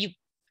this is where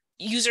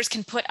users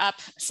can put up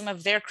some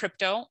of their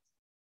crypto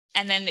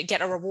and then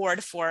get a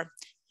reward for,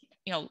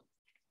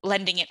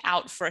 lending it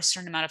out for a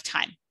certain amount of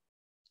time.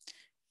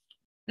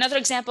 Another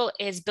example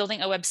is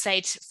building a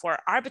website for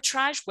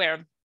arbitrage,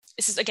 where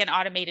this is again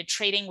automated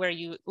trading, where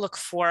you look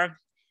for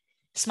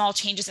small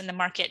changes in the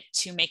market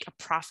to make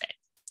a profit.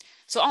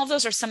 So all of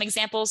those are some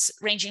examples,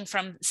 ranging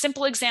from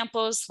simple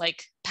examples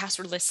like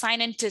passwordless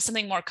sign-in to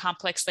something more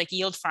complex like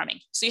yield farming.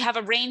 So you have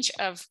a range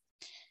of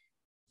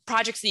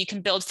projects that you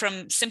can build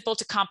from simple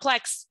to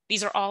complex.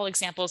 These are all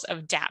examples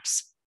of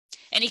dApps.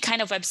 Any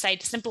kind of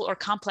website, simple or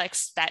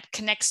complex, that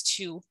connects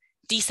to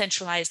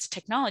decentralized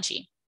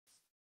technology.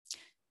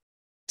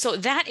 So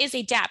that is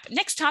a dApp.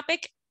 Next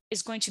topic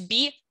is going to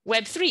be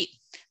Web3,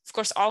 of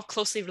course, all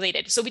closely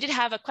related. So we did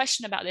have a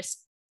question about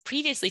this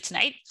previously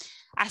tonight,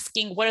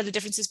 asking what are the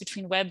differences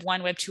between Web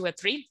 1, Web 2, Web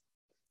 3.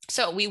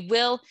 So we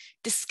will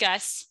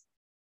discuss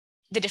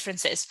the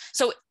differences.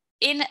 So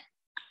in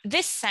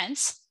this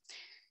sense,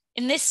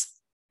 in this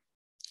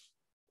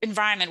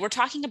environment, we're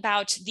talking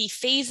about the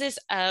phases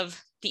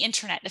of the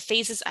internet, the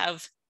phases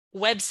of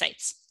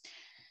websites.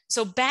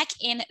 So back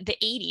in the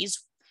 80s,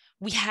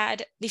 we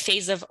had the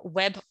phase of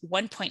Web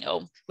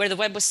 1.0, where the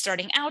web was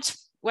starting out.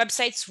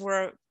 Websites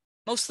were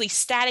mostly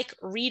static,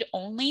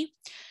 read-only.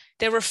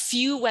 There were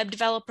few web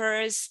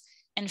developers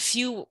and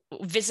few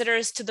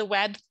visitors to the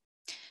web.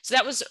 So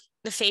that was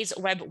the phase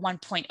Web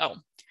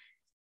 1.0.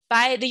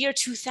 By the year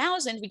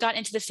 2000, we got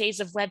into the phase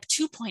of Web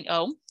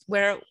 2.0,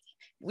 where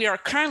we are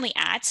currently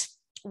at,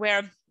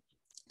 where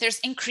there's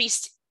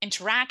increased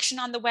interaction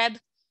on the web.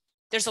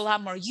 There's a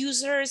lot more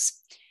users.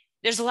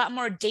 There's a lot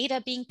more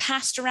data being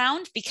passed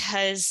around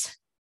because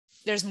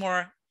there's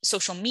more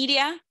social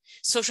media.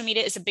 Social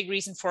media is a big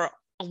reason for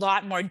a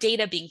lot more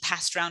data being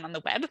passed around on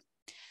the web.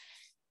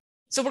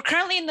 So we're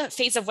currently in the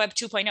phase of Web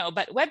 2.0,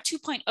 but Web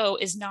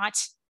 2.0 is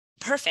not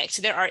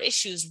perfect. There are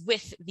issues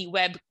with the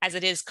web as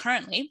it is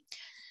currently.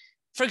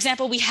 For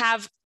example, we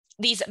have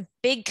these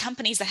big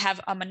companies that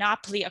have a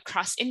monopoly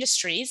across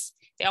industries.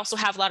 They also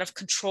have a lot of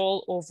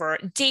control over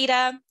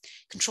data,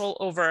 control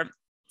over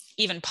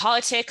even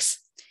politics.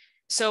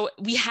 So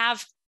we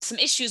have some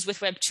issues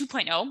with Web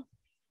 2.0.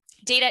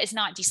 Data is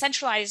not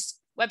decentralized.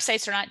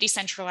 Websites are not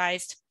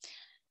decentralized.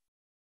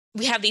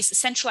 We have these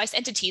centralized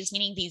entities,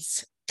 meaning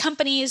these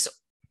companies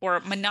or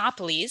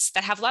monopolies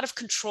that have a lot of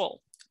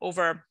control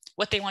over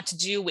what they want to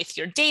do with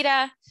your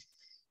data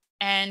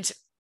and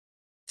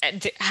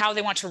how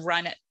they want to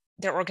run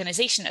their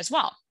organization as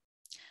well.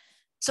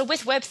 So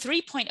with Web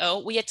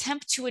 3.0, we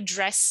attempt to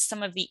address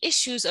some of the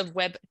issues of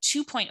Web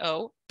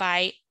 2.0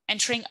 by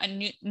entering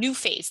a new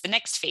phase, the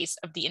next phase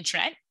of the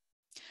internet.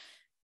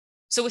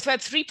 So with Web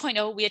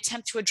 3.0, we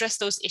attempt to address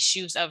those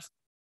issues of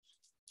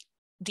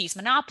these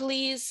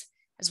monopolies,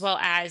 as well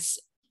as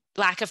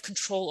lack of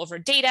control over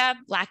data,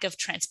 lack of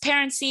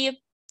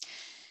transparency,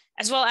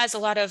 as well as a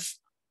lot of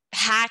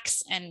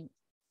hacks and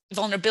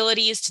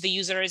vulnerabilities to the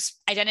users,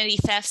 identity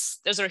thefts.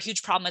 Those are a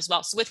huge problem as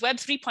well. So with Web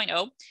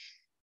 3.0,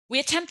 we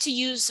attempt to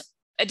use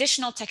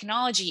additional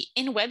technology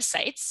in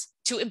websites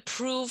to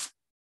improve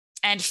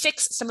and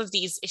fix some of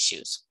these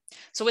issues.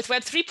 So with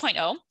Web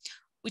 3.0,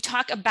 we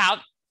talk about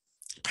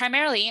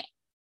primarily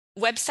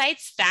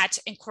websites that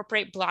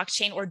incorporate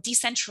blockchain or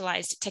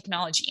decentralized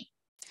technology.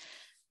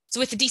 So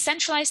with the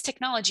decentralized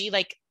technology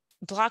like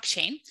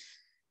blockchain,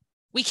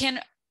 we can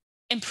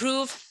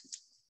improve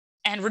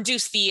and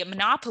reduce the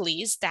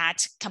monopolies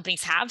that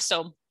companies have.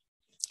 So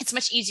it's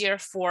much easier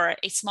for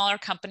a smaller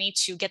company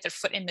to get their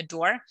foot in the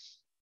door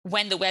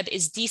when the web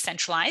is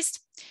decentralized.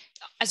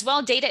 As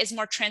well, data is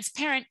more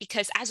transparent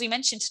because, as we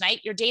mentioned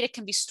tonight, your data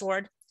can be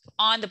stored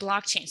on the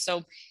blockchain.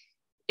 So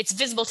it's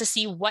visible to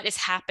see what is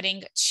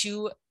happening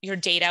to your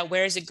data,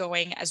 where is it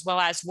going, as well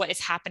as what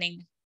is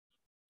happening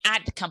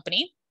at the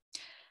company.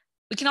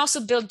 We can also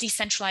build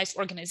decentralized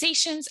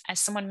organizations, as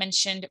someone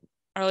mentioned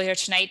earlier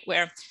tonight,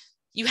 where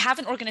you have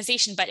an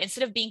organization, but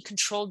instead of being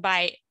controlled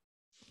by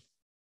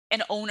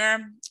an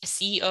owner, a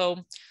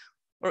CEO,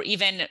 or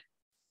even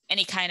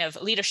any kind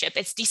of leadership,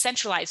 it's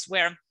decentralized,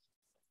 where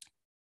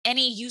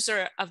any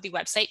user of the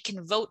website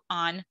can vote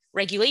on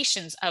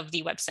regulations of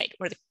the website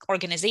or the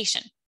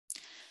organization.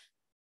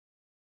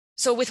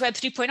 So with Web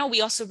 3.0,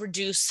 we also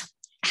reduce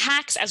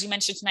hacks, as we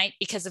mentioned tonight,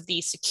 because of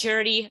the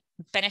security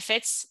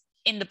benefits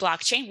in the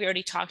blockchain. We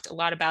already talked a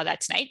lot about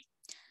that tonight.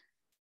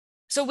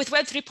 So with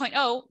Web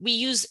 3.0, we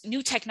use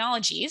new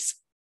technologies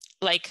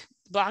like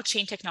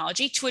blockchain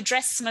technology to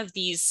address some of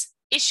these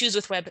issues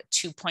with Web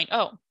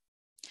 2.0.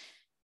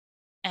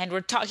 And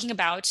we're talking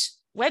about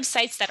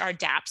websites that are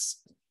dApps.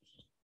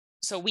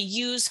 So we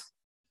use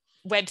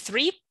Web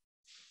 3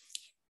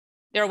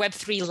 There are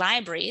Web3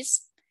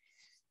 libraries,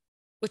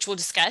 which we'll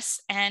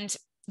discuss, and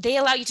they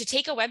allow you to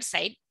take a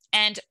website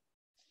and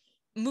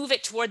move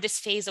it toward this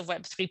phase of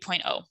Web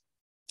 3.0.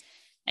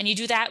 And you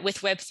do that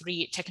with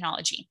Web3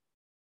 technology.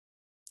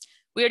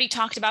 We already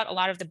talked about a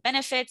lot of the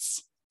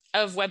benefits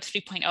of Web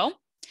 3.0.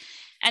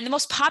 And the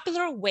most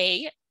popular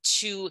way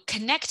to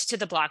connect to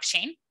the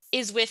blockchain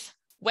is with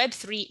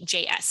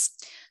Web3.js.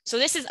 So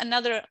this is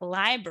another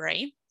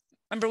library.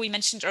 Remember, we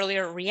mentioned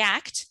earlier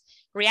React.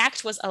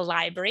 React was a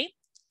library,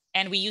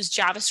 and we used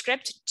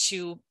JavaScript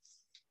to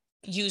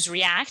use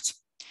React.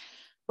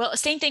 Well,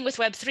 same thing with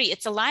Web3.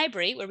 It's a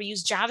library where we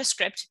use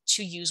JavaScript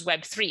to use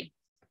Web3.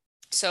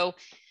 So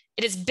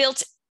it is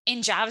built in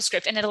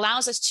JavaScript, and it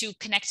allows us to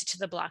connect to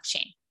the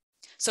blockchain.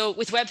 So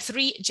with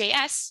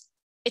Web3.js,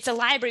 it's a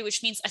library,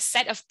 which means a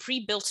set of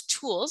pre-built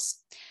tools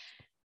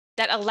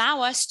that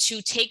allow us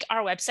to take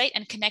our website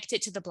and connect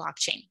it to the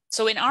blockchain.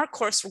 So in our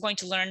course, we're going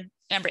to learn,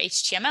 remember,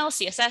 HTML,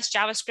 CSS,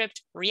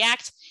 JavaScript,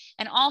 React,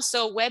 and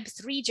also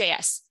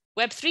Web3.js.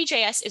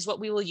 Web3.js is what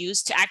we will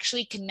use to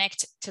actually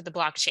connect to the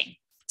blockchain,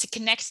 to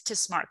connect to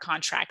smart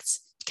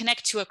contracts, to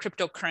connect to a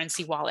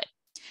cryptocurrency wallet.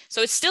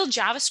 So it's still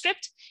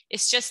JavaScript.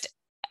 It's just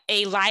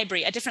a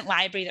library, a different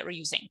library that we're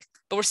using,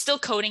 but we're still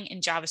coding in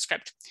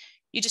JavaScript.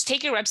 You just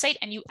take your website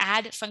and you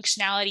add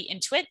functionality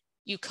into it.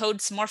 You code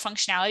some more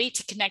functionality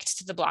to connect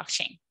to the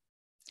blockchain.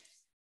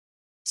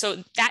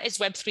 So that is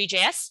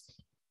Web3.js.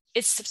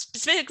 It's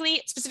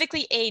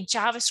specifically a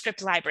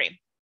JavaScript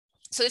library.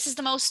 So this is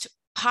the most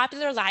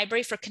popular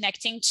library for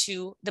connecting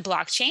to the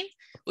blockchain,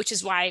 which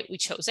is why we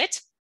chose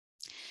it.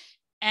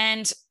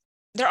 And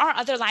there are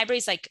other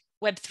libraries like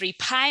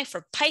Web3Py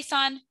for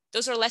Python.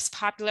 Those are less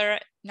popular,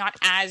 not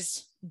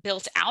as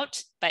built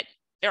out, but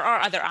there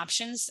are other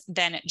options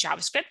than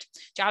JavaScript.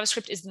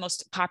 JavaScript is the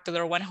most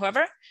popular one,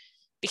 however,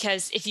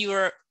 because if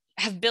you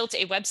have built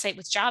a website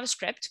with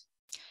JavaScript,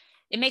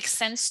 it makes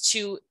sense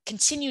to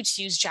continue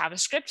to use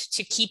JavaScript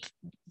to keep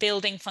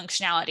building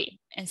functionality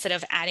instead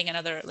of adding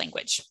another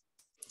language.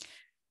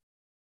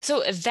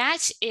 So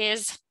that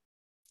is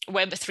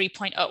Web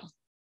 3.0.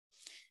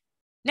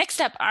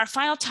 Next up, our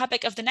final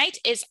topic of the night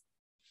is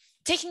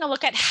taking a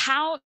look at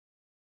how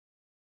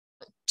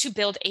to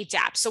build a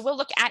dApp. So we'll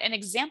look at an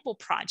example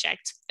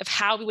project of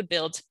how we would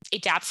build a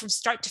dApp from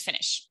start to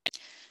finish.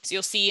 So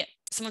you'll see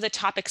some of the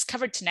topics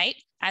covered tonight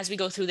as we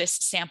go through this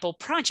sample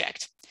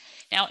project.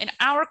 Now, in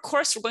our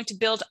course, we're going to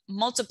build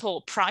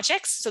multiple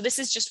projects. So this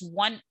is just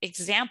one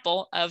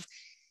example of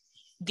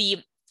the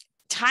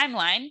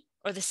timeline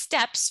or the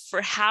steps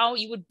for how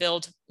you would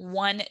build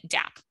one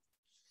dApp.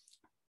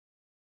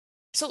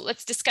 So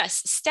let's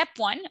discuss. Step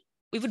one,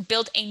 we would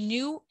build a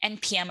new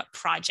NPM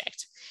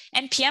project.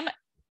 NPM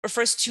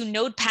refers to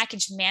Node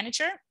Package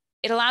Manager.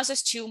 It allows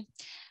us to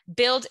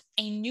build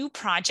a new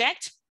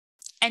project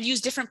and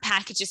use different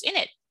packages in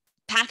it,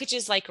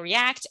 packages like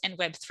React and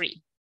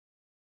Web3,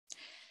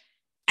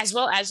 as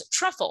well as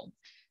Truffle.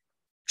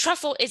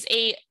 Truffle is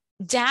a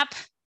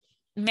dApp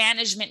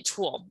management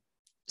tool.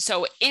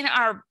 So in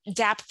our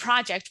dApp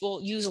project,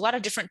 we'll use a lot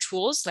of different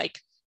tools like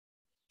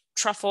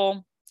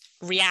Truffle,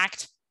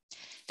 React.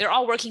 They're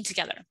all working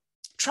together.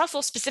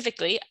 Truffle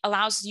specifically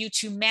allows you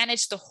to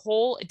manage the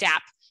whole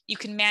dApp. You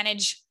can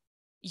manage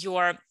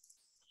your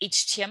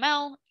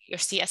HTML, your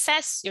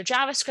CSS, your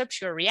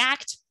JavaScript, your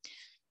React,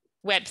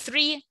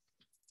 Web3.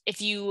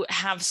 If you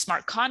have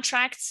smart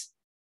contracts,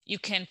 you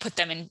can put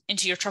them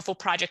into your Truffle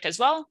project as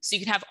well. So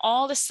you can have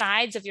all the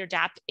sides of your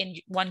dApp in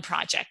one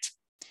project.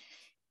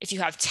 If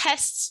you have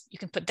tests, you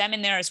can put them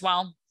in there as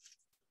well.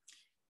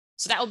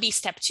 So that will be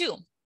step two.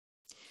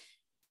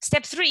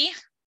 Step three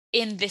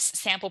in this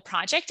sample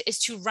project is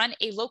to run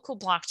a local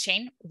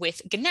blockchain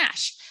with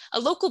Ganache. A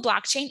local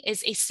blockchain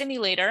is a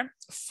simulator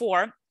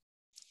for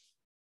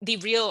the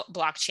real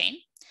blockchain.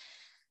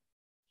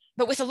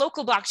 But with a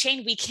local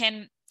blockchain, we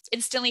can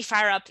instantly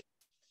fire up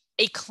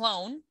a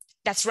clone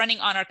that's running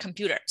on our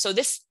computer. So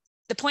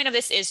the point of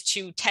this is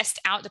to test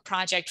out the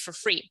project for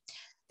free,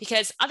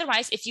 because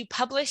otherwise, if you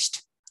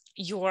published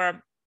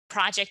your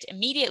project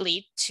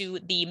immediately to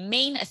the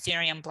main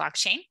Ethereum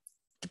blockchain,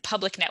 the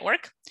public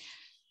network,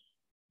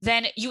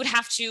 then you would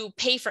have to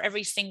pay for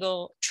every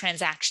single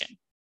transaction.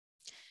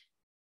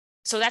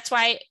 So that's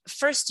why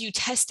first you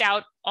test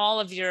out all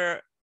of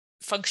your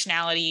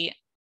functionality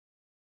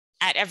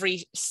at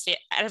every step,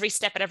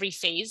 at every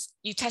phase.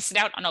 You test it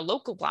out on a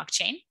local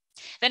blockchain.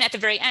 Then at the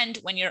very end,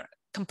 when you're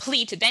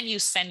complete, then you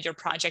send your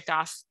project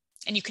off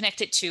and you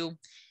connect it to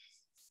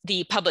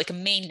the public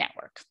main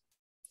network.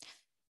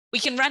 We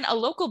can run a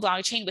local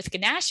blockchain with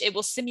Ganache. It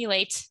will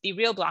simulate the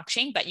real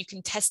blockchain, but you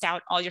can test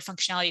out all your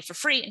functionality for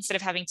free instead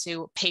of having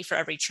to pay for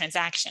every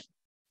transaction.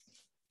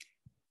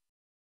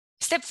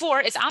 Step four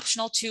is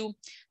optional to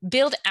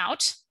build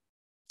out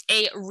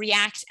a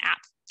React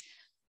app.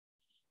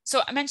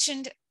 So I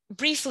mentioned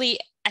briefly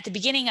at the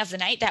beginning of the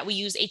night that we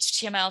use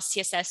HTML,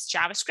 CSS,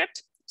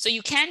 JavaScript. So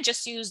you can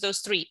just use those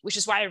three, which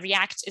is why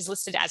React is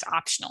listed as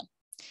optional.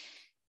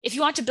 If you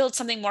want to build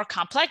something more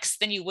complex,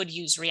 then you would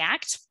use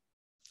React.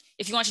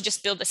 If you want to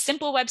just build a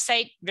simple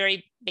website,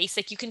 very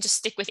basic, you can just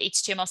stick with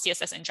HTML,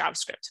 CSS, and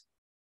JavaScript.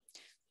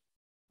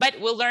 But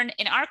we'll learn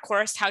in our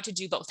course how to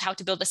do both, how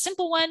to build a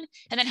simple one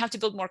and then how to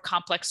build more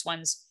complex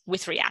ones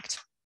with React.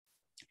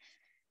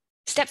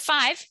 Step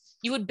 5,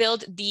 you would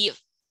build the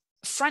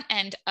front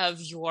end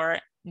of your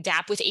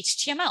dApp with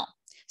HTML.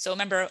 So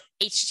remember,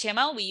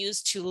 HTML we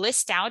use to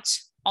list out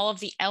all of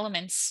the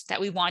elements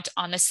that we want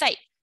on the site.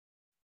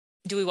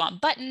 Do we want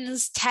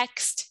buttons,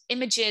 text,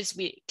 images?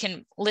 We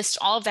can list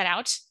all of that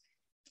out,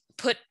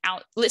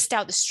 list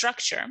out the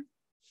structure,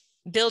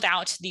 build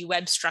out the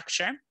web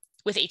structure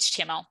with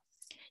HTML.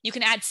 You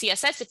can add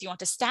CSS if you want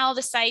to style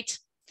the site.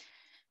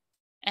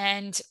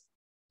 And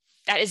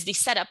that is the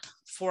setup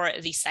for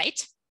the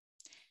site.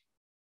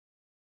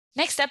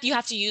 Next up, you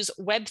have to use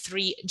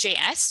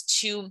Web3.js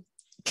to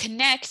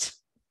connect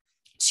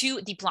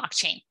to the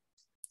blockchain.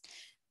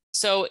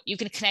 So you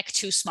can connect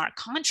to smart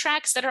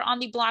contracts that are on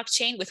the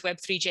blockchain with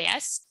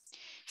Web3.js.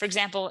 For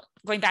example,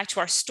 going back to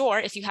our store,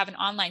 if you have an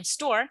online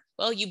store,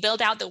 well, you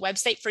build out the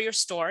website for your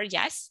store,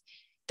 yes.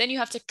 Then you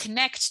have to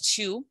connect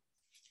to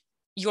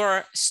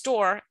your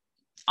store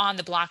on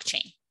the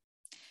blockchain.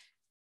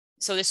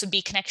 So this would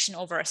be connection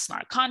over a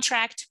smart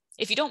contract.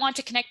 If you don't want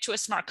to connect to a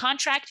smart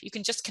contract, you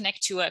can just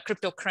connect to a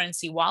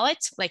cryptocurrency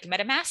wallet like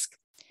MetaMask.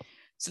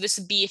 So this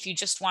would be if you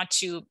just want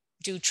to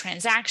do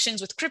transactions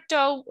with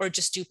crypto or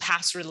just do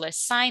passwordless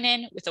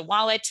sign-in with a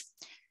wallet.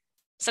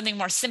 Something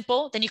more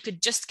simple, then you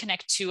could just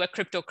connect to a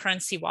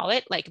cryptocurrency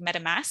wallet like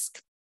MetaMask.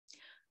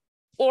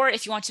 Or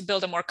if you want to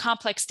build a more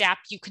complex dApp,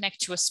 you connect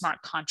to a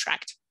smart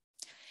contract.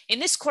 In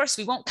this course,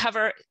 we won't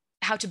cover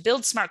how to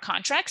build smart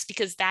contracts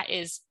because that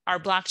is our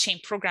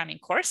blockchain programming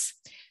course,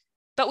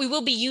 but we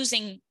will be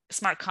using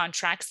smart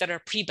contracts that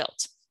are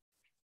pre-built.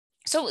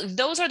 So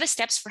those are the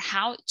steps for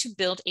how to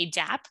build a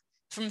dApp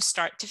from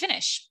start to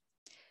finish.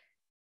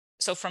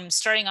 So from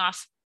starting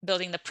off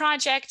building the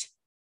project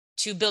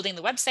to building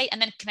the website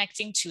and then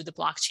connecting to the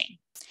blockchain.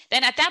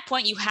 Then at that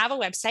point, you have a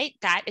website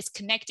that is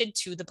connected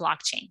to the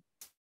blockchain.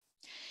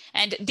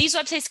 And these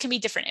websites can be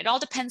different. It all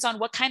depends on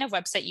what kind of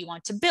website you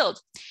want to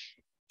build.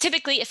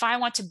 Typically, if I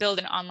want to build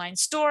an online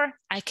store,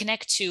 I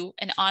connect to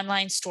an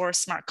online store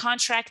smart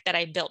contract that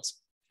I built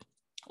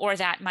or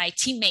that my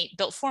teammate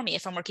built for me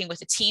if I'm working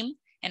with a team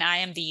and I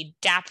am the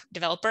dApp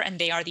developer and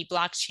they are the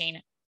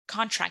blockchain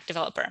contract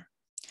developer.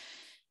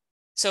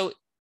 So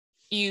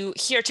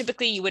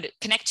typically you would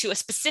connect to a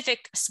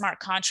specific smart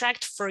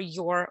contract for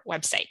your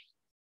website.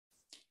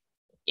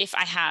 If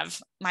I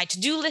have my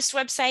to-do list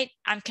website,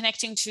 I'm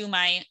connecting to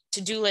my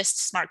to-do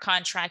list smart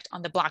contract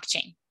on the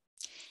blockchain.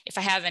 If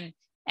I have an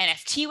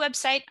NFT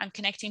website, I'm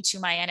connecting to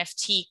my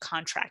NFT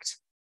contract.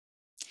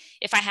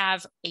 If I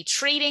have a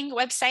trading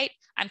website,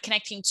 I'm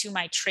connecting to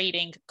my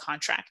trading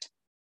contract.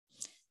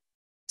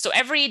 So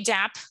every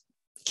dApp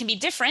can be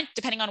different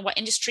depending on what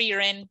industry you're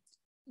in,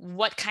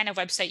 what kind of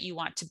website you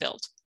want to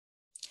build.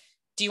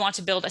 Do you want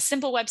to build a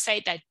simple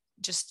website that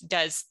just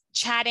does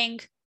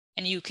chatting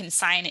and you can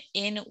sign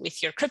in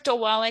with your crypto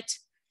wallet?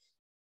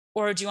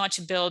 Or do you want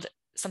to build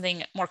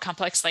something more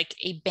complex like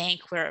a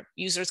bank where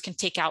users can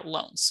take out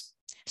loans?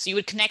 So you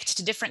would connect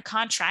to different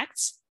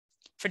contracts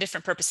for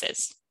different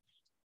purposes.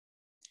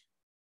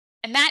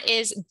 And that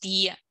is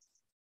the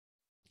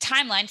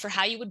timeline for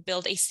how you would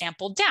build a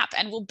sample dApp.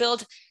 And we'll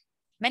build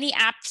many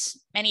apps,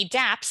 many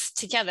dApps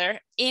together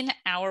in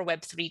our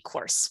Web3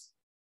 course.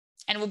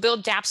 And we'll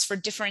build dApps for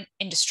different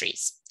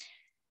industries.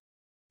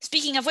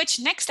 Speaking of which,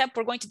 next up,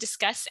 we're going to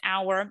discuss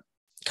our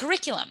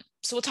curriculum.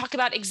 So we'll talk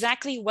about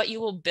exactly what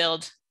you will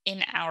build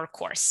in our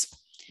course.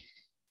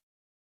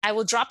 I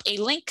will drop a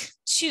link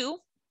to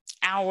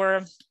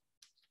our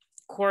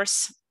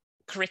course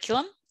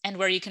curriculum and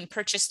where you can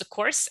purchase the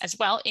course as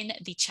well in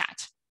the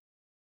chat.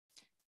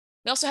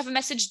 We also have a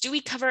message, do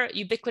we cover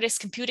ubiquitous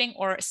computing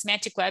or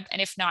semantic web?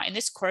 And if not in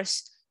this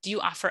course, do you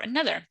offer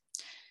another?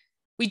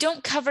 We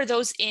don't cover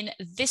those in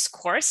this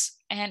course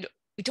and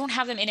we don't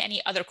have them in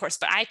any other course,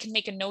 but I can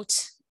make a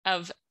note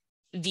of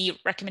the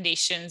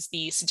recommendations,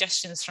 the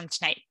suggestions from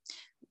tonight,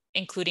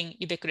 including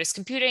ubiquitous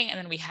computing, and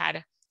then we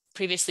had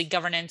previously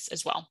governance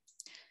as well.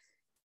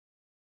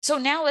 So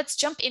now let's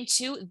jump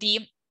into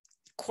the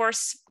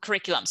course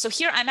curriculum. So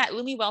here I'm at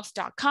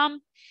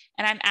lumiwealth.com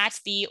and I'm at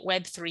the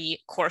Web3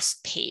 course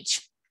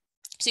page.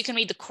 So you can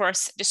read the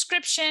course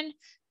description,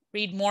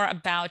 read more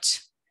about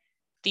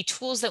the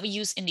tools that we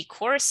use in the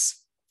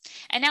course.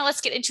 And now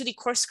let's get into the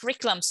course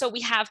curriculum. So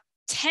we have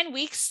 10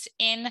 weeks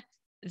in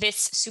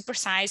this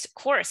supersized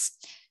course.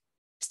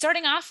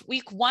 Starting off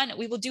week 1,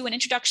 we will do an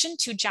introduction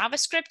to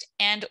JavaScript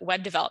and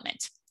web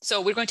development. So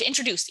we're going to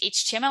introduce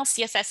HTML,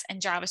 CSS,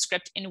 and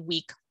JavaScript in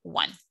week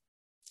 1.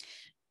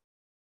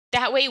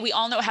 That way we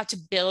all know how to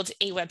build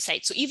a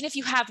website. So even if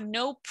you have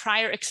no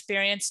prior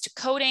experience to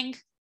coding,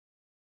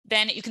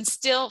 then you can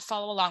still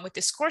follow along with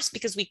this course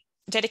because we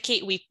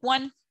dedicate week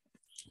 1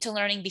 to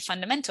learning the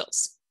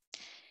fundamentals.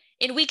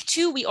 In week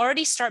 2, we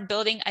already start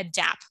building a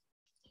dApp.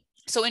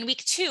 So in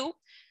week 2,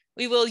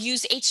 we will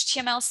use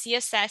HTML,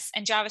 CSS,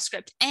 and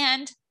JavaScript,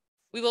 and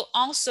we will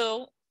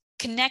also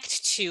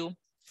connect to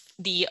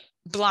the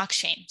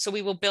blockchain. So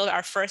we will build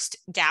our first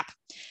dApp.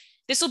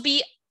 This will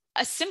be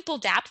a simple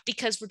dApp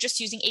because we're just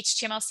using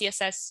HTML,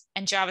 CSS,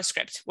 and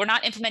JavaScript. We're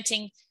not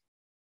implementing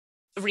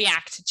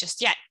React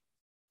just yet.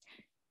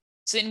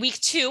 So in week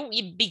 2,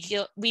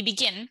 we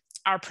begin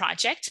our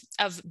project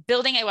of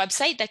building a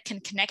website that can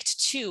connect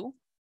to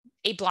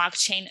a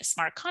blockchain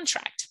smart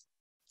contract.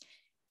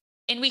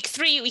 In week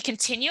 3, we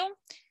continue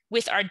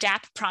with our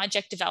dApp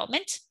project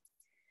development.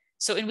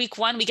 So in week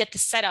 1, we get the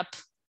setup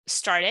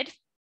started,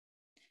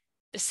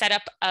 the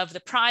setup of the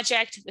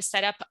project, the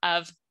setup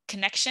of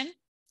connection.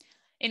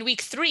 In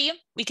week 3,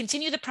 we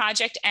continue the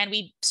project and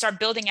we start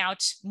building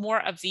out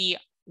more of the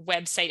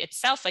website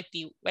itself, like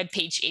the web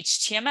page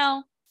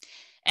HTML,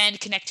 and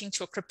connecting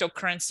to a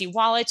cryptocurrency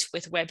wallet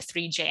with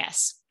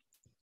Web3.js.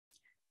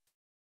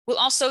 We'll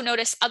also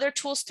notice other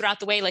tools throughout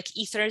the way, like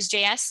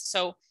Ethers.js.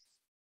 So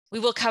we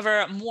will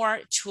cover more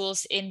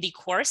tools in the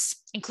course,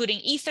 including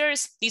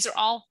Ethers. These are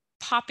all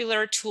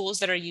popular tools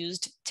that are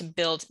used to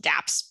build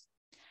dApps.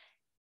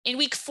 In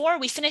week 4,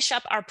 we finish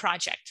up our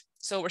project.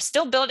 So we're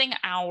still building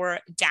our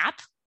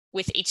dApp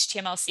with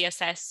HTML,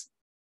 CSS,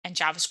 and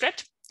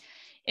JavaScript.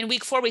 In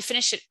week 4, we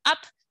finish it up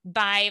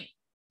by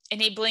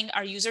enabling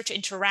our user to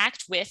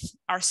interact with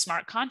our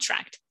smart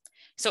contract.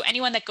 So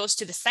anyone that goes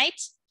to the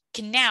site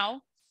can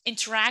now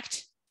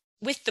interact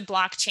with the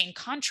blockchain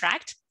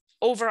contract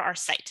over our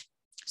site.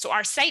 So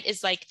our site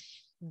is like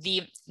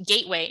the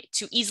gateway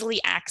to easily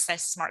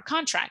access smart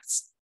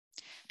contracts,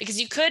 because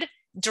you could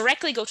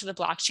directly go to the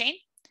blockchain,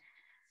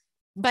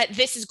 but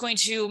this is going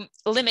to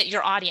limit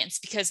your audience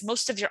because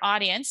most of your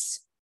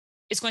audience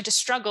is going to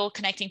struggle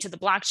connecting to the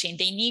blockchain.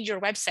 They need your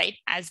website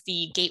as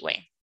the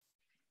gateway.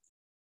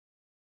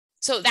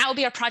 So that will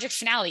be our project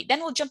finale. Then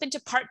we'll jump into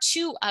part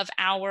 2 of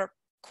our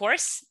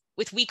course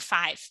with week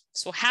 5.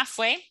 So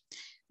halfway,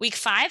 week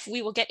 5,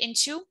 we will get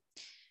into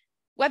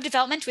web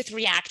development with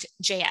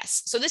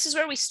React.js. So this is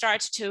where we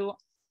start to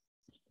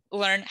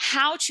learn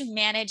how to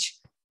manage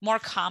more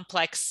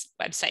complex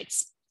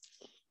websites.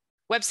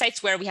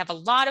 Websites where we have a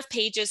lot of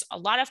pages, a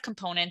lot of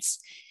components.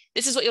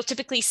 This is what you'll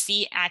typically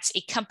see at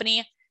a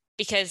company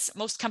because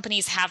most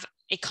companies have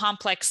a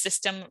complex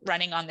system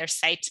running on their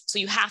site. So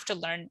you have to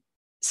learn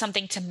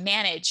something to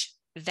manage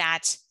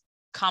that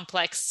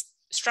complex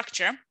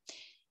structure.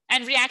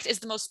 And React is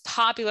the most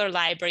popular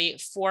library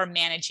for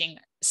managing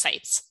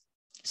sites.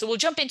 So we'll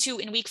jump into,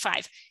 in week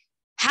 5,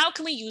 how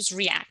can we use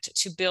React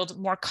to build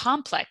more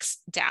complex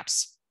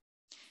dApps?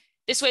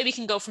 This way we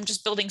can go from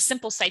just building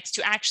simple sites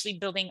to actually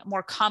building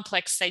more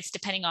complex sites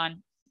depending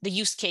on the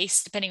use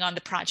case, depending on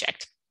the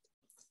project.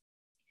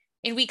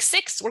 In week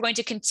 6, we're going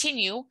to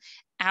continue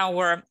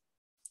our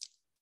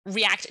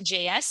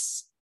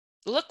React.js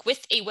look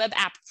with a web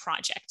app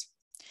project.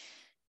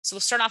 So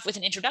we'll start off with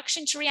an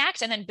introduction to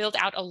React and then build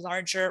out a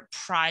larger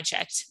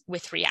project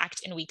with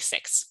React in week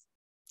 6.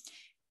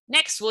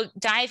 Next, we'll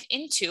dive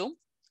into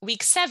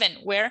week 7,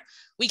 where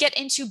we get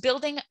into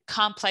building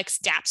complex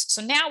dApps.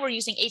 So now we're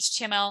using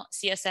HTML,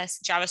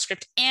 CSS,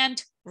 JavaScript,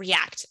 and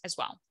React as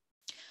well.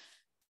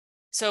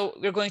 So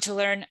we're going to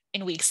learn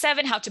in week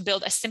 7 how to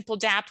build a simple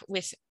dApp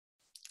with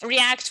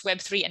React,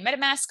 Web3, and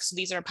MetaMask. So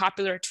these are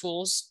popular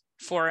tools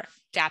for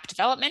dApp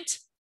development,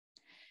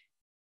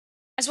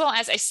 as well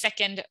as a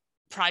second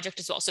project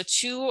as well. So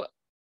 2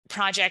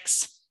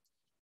 projects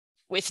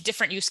with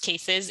different use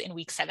cases in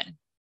week 7.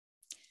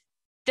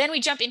 Then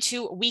we jump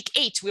into week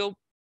 8. We'll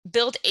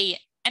build a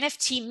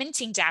NFT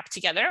minting dApp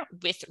together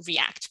with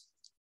React.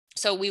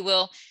 So we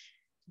will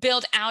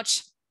build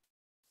out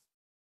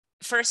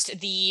first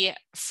the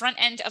front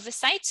end of the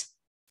site,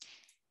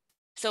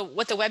 so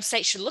what the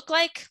website should look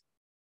like,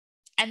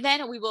 and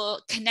then we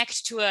will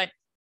connect to an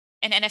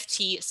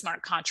NFT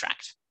smart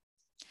contract.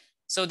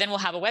 So then we'll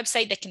have a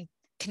website that can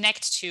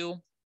connect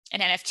to an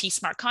NFT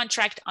smart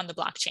contract on the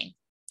blockchain.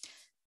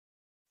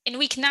 In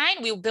week 9,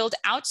 we'll build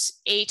out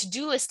a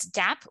to-do list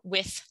dApp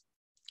with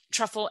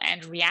Truffle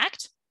and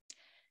React.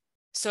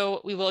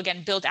 So we will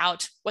again build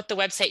out what the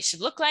website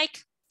should look like,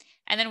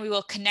 and then we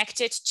will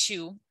connect it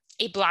to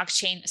a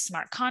blockchain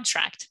smart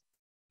contract.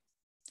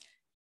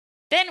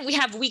 Then we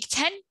have week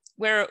 10,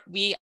 where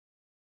we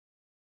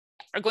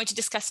are going to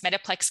discuss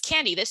Metaplex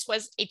Candy. This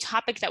was a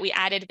topic that we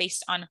added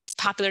based on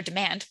popular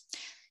demand.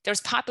 There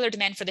was popular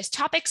demand for this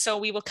topic, so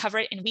we will cover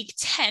it in week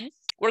 10.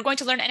 We're going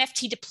to learn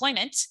NFT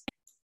deployment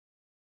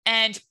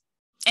and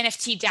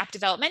NFT dApp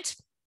development,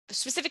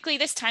 specifically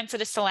this time for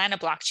the Solana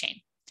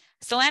blockchain.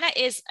 Solana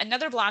is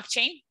another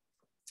blockchain,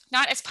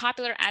 not as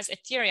popular as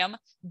Ethereum,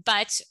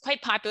 but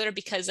quite popular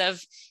because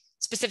of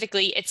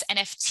specifically its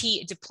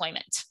NFT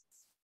deployment.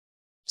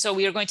 So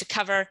we are going to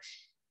cover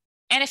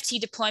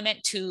NFT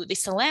deployment to the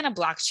Solana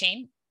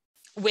blockchain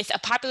with a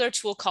popular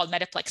tool called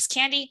Metaplex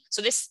Candy.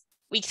 So this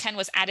week 10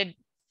 was added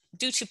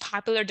due to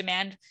popular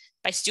demand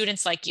by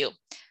students like you.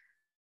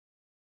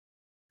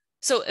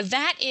 So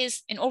that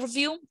is an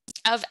overview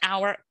of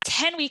our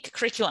 10-week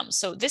curriculum.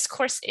 So this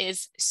course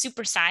is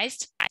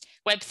supersized,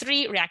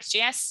 Web3,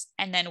 React.js,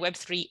 and then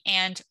Web3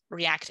 and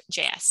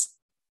React.js.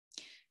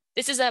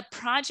 This is a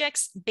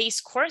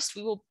projects-based course.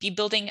 We will be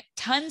building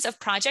tons of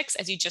projects,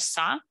 as you just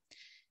saw.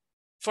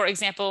 For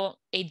example,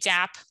 a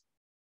dApp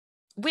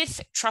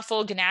with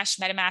Truffle, Ganache,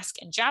 MetaMask,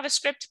 and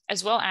JavaScript,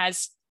 as well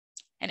as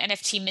an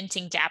NFT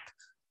minting dApp.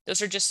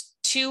 Those are just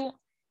two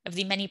of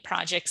the many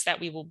projects that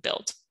we will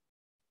build.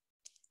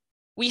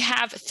 We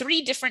have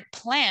 3 different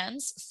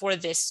plans for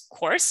this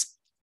course: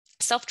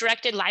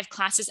 self-directed, live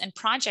classes, and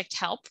project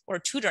help or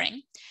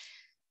tutoring.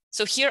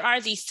 So here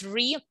are the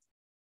 3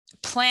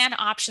 plan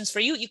options for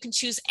you. You can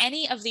choose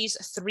any of these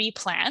 3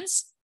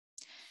 plans.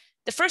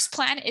 The first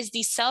plan is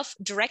the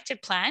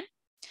self-directed plan,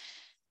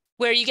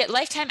 where you get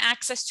lifetime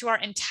access to our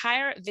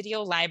entire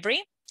video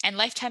library and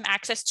lifetime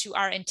access to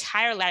our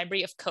entire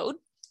library of code.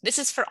 This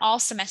is for all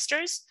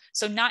semesters,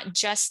 so not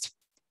just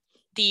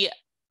the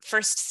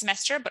first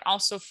semester, but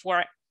also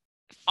for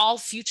all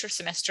future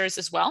semesters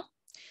as well.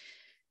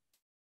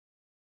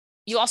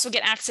 You also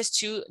get access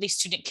to the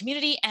student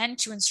community and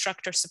to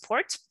instructor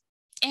support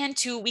and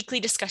to weekly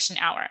discussion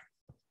hour.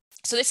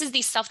 So this is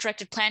the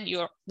self-directed plan.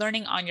 You're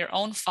learning on your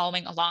own,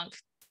 following along.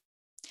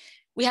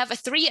 We have a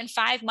 3 and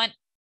 5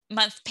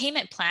 month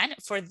payment plan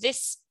for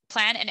this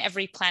plan and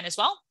every plan as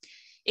well.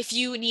 If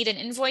you need an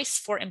invoice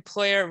for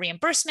employer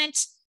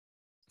reimbursement,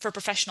 for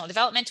professional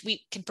development,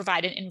 we can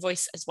provide an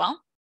invoice as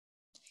well.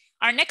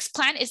 Our next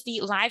plan is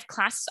the live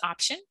classes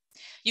option.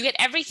 You get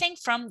everything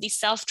from the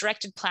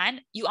self-directed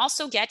plan. You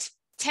also get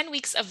 10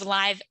 weeks of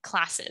live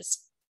classes.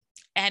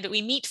 And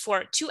we meet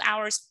for 2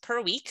 hours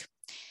per week,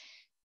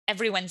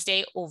 every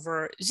Wednesday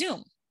over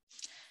Zoom.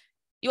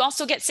 You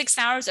also get 6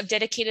 hours of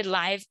dedicated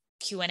live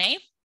Q&A,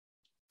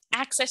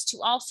 access to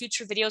all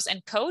future videos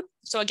and code.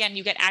 So again,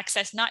 you get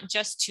access not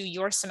just to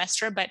your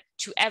semester, but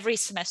to every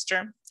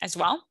semester as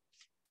well.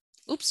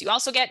 You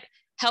also get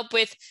help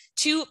with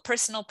 2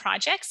 personal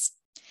projects,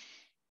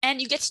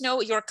 and you get to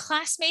know your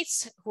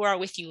classmates who are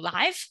with you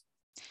live.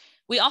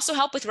 We also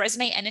help with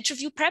resume and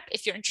interview prep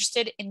if you're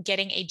interested in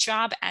getting a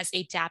job as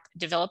a dApp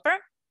developer.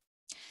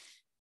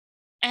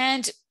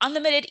 And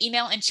unlimited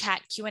email and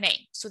chat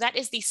Q&A. So that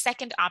is the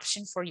second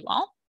option for you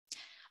all.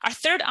 Our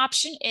third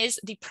option is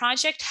the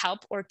project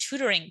help or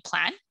tutoring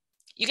plan.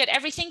 You get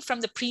everything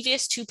from the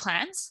previous 2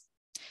 plans.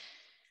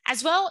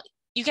 As well,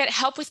 you get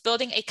help with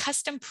building a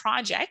custom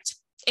project,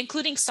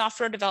 including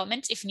software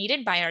development if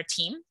needed by our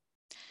team.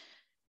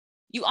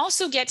 You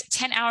also get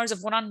 10 hours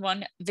of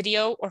one-on-one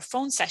video or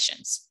phone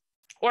sessions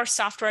or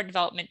software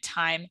development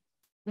time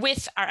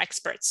with our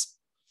experts.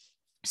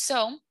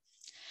 So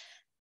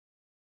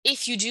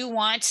if you do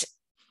want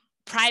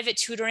private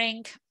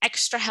tutoring,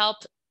 extra help,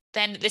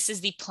 then this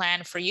is the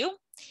plan for you.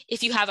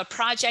 If you have a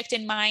project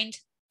in mind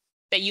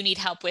that you need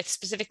help with,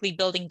 specifically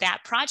building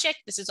that project,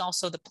 this is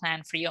also the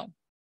plan for you.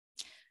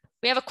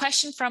 We have a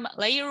question from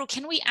Layuru.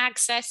 Can we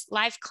access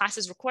live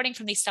classes recording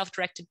from the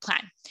self-directed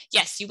plan?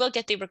 Yes, you will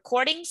get the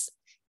recordings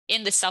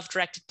in the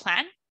self-directed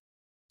plan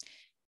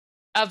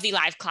of the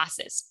live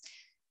classes.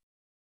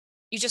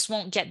 You just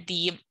won't get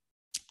the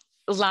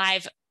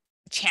live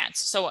chance.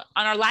 So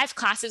on our live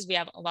classes, we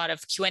have a lot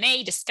of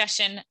Q&A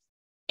discussion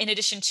in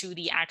addition to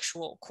the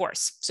actual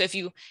course. So if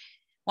you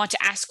want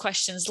to ask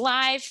questions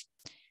live,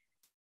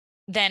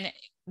 then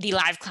the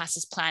live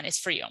classes plan is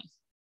for you.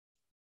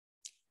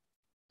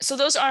 So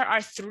those are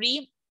our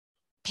 3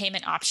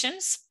 payment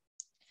options.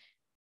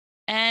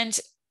 And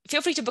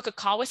feel free to book a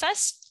call with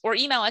us or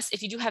email us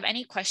if you do have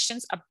any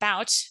questions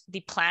about the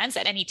plans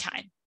at any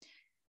time.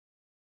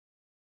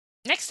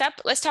 Next up,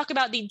 let's talk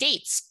about the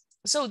dates.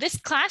 So this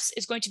class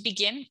is going to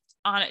begin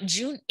on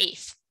June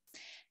 8th.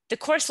 The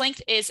course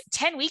length is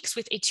 10 weeks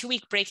with a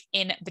 2-week break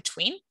in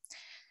between.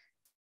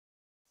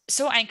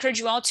 So I encourage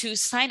you all to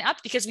sign up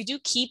because we do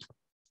keep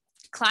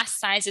class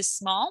sizes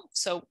small.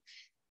 So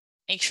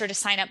make sure to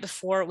sign up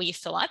before we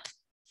fill up.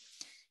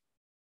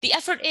 The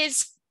effort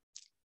is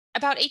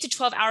about 8 to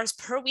 12 hours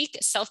per week,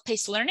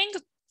 self-paced learning.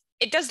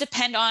 It does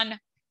depend on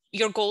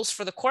your goals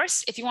for the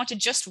course. If you want to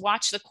just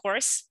watch the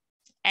course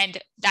and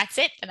that's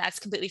it, and that's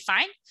completely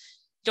fine.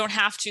 Don't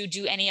have to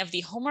do any of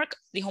the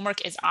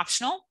homework is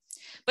optional.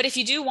 But if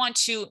you do want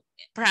to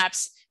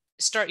perhaps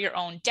start your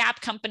own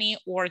dApp company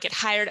or get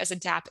hired as a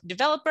dApp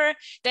developer,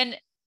 then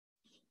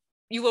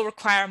you will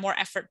require more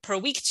effort per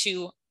week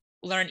to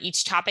learn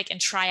each topic and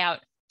try out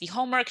the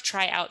homework,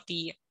 try out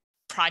the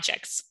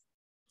projects.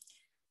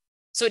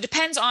 So it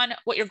depends on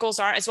what your goals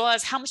are, as well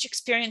as how much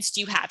experience do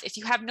you have. If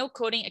you have no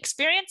coding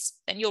experience,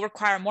 then you'll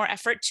require more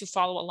effort to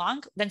follow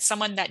along than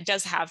someone that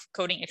does have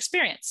coding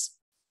experience.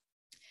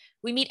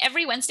 We meet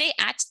every Wednesday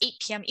at 8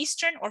 p.m.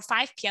 Eastern or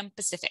 5 p.m.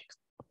 Pacific.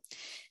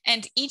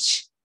 And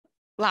each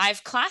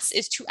live class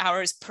is 2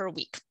 hours per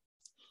week.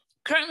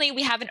 Currently,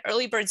 we have an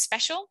early bird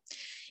special.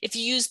 If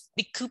you use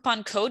the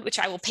coupon code, which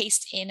I will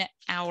paste in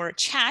our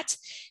chat,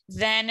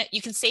 then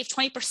you can save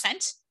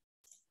 20%.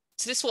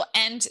 So this will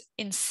end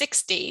in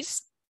 6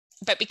 days,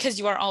 but because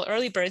you are all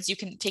early birds, you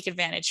can take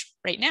advantage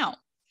right now.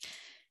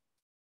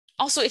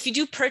 Also, if you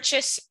do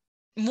purchase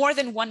more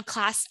than one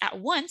class at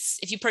once,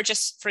 if you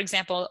purchase, for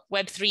example,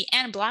 Web3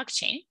 and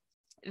blockchain,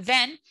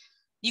 then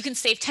you can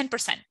save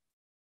 10%.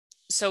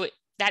 So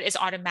that is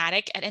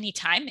automatic at any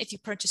time. If you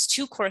purchase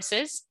 2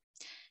 courses,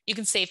 you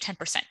can save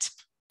 10%.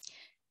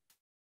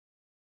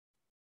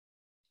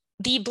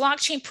 The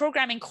blockchain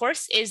programming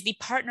course is the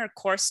partner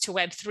course to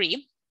Web3.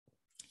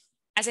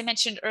 As I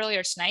mentioned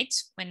earlier tonight,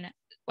 when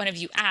one of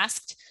you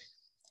asked,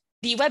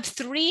 the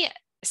Web3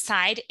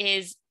 side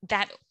is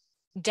that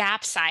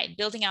dApp side,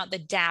 building out the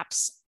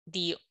dApps,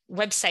 the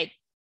website,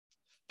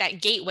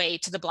 that gateway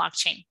to the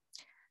blockchain.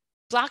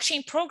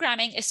 Blockchain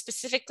programming is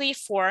specifically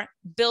for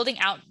building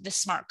out the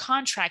smart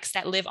contracts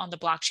that live on the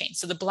blockchain,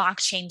 so the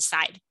blockchain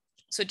side.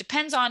 So it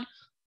depends on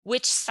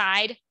which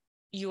side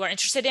you are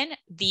interested in,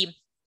 the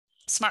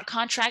smart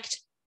contract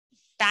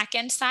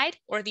backend side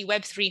or the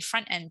Web3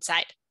 front end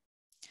side.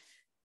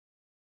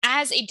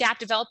 As a dApp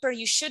developer,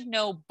 you should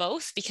know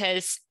both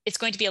because it's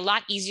going to be a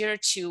lot easier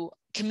to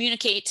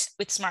communicate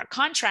with smart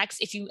contracts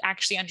if you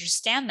actually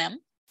understand them.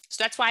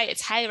 So that's why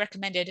it's highly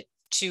recommended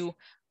to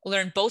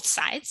learn both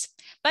sides,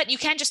 but you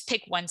can just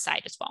pick one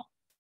side as well.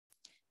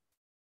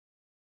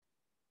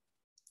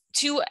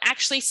 To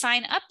actually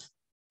sign up,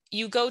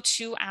 you go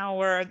to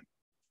our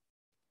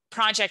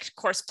project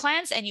course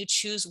plans and you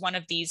choose one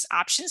of these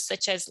options,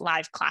 such as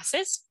live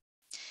classes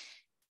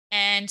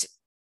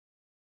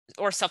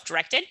or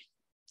self-directed,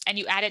 and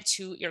you add it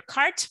to your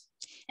cart,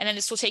 and then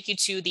this will take you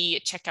to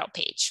the checkout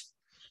page.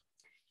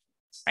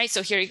 All right,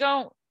 so here you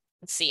go.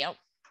 Let's see, oh,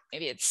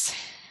 maybe it's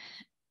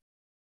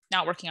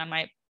not working on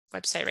my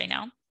website right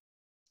now,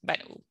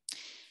 but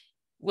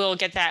we'll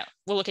get that.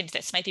 We'll look into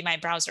this. Might be my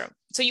browser.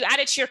 So you add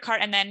it to your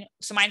cart, and then,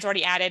 so mine's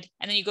already added,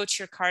 and then you go to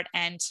your cart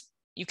and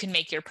you can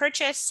make your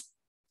purchase.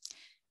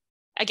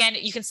 Again,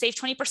 you can save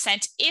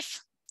 20%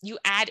 if you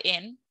add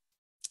in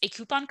a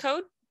coupon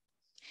code,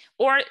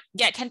 or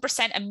get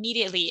 10%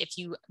 immediately if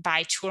you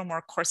buy 2 or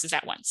more courses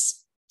at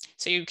once.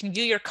 So you can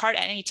view your cart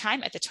at any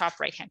time at the top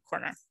right-hand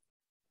corner.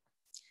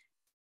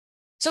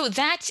 So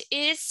that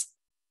is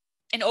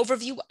an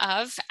overview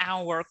of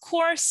our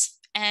course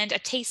and a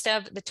taste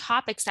of the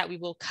topics that we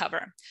will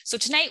cover. So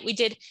tonight we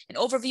did an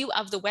overview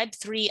of the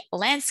Web3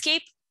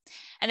 landscape.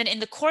 And then in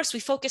the course, we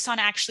focus on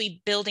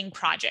actually building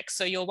projects.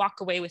 So you'll walk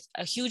away with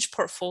a huge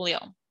portfolio.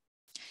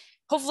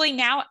 Hopefully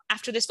now,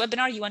 after this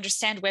webinar, you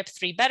understand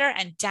Web3 better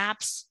and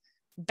dApps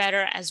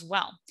better as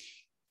well.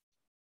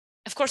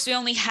 Of course, we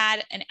only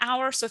had an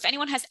hour. So if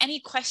anyone has any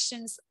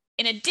questions,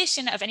 in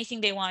addition of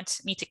anything they want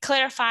me to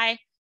clarify,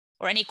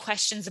 or any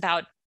questions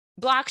about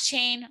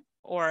blockchain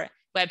or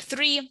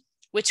Web3,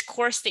 which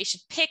course they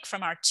should pick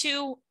from our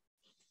 2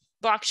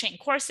 blockchain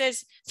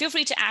courses, feel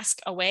free to ask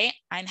away.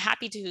 I'm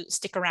happy to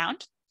stick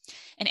around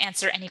and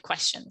answer any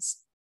questions.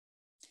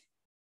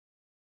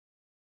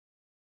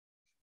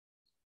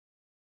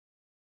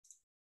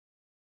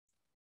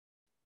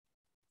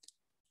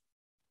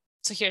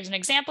 So here's an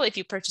example. If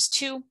you purchase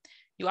 2,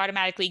 you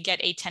automatically get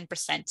a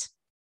 10%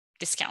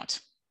 discount.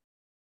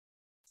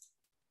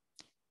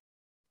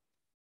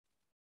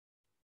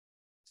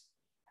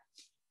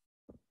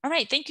 All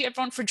right, thank you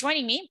everyone for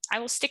joining me. I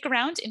will stick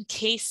around in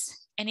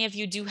case any of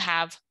you do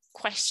have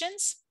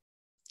questions.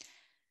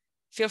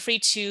 Feel free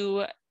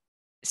to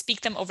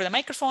speak them over the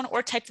microphone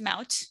or type them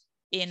out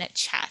in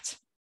chat.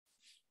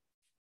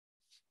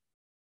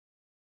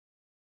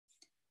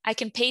 I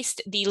can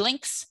paste the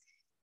links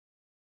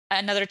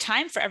another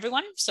time for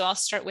everyone. So I'll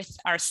start with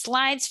our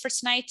slides for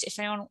tonight. If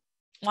anyone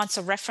wants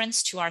a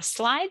reference to our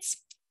slides,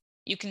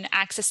 you can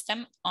access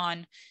them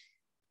on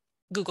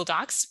Google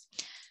Docs.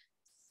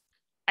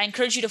 I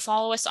encourage you to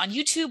follow us on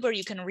YouTube, where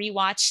you can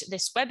rewatch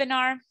this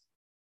webinar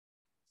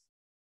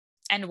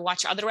and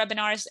watch other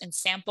webinars and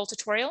sample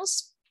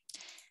tutorials.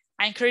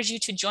 I encourage you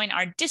to join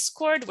our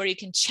Discord, where you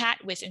can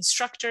chat with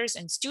instructors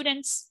and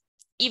students,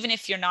 even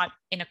if you're not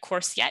in a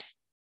course yet.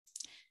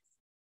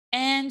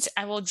 And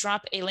I will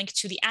drop a link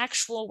to the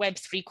actual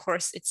Web3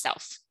 course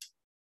itself.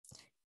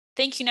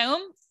 Thank you,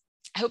 Naum.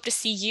 I hope to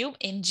see you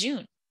in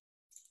June.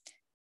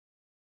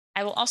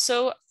 I will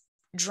also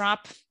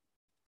drop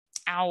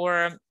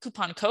our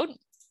coupon code.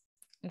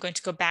 I'm going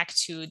to go back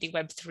to the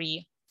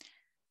Web3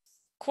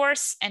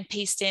 course and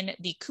paste in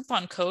the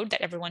coupon code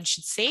that everyone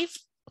should save.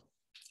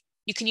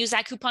 You can use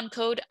that coupon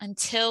code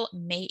until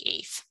May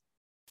 8th.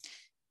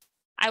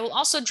 I will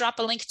also drop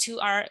a link to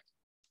our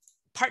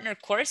partner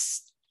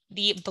course,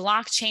 the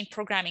blockchain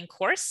programming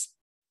course,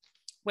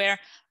 where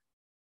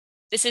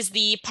this is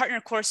the partner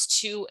course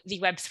to the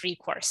Web3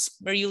 course,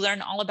 where you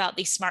learn all about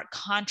the smart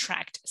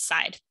contract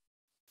side.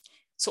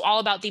 So all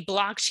about the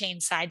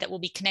blockchain side that we'll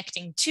be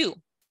connecting to.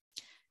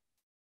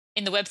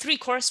 In the Web3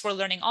 course, we're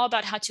learning all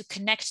about how to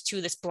connect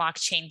to this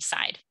blockchain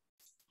side.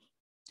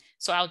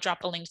 So I'll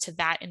drop a link to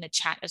that in the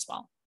chat as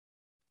well.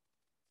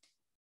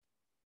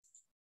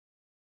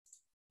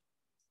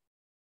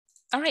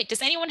 All right,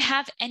 does anyone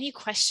have any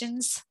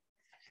questions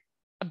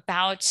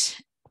about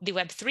the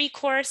Web3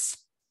 course,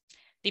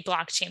 the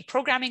blockchain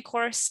programming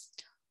course,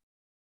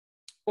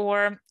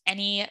 or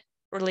any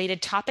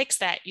related topics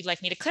that you'd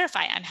like me to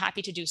clarify? I'm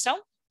happy to do so.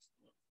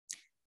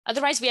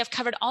 Otherwise, we have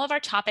covered all of our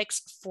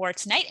topics for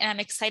tonight, and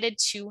I'm excited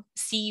to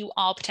see you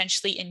all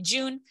potentially in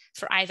June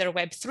for either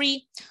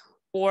Web3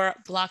 or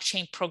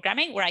blockchain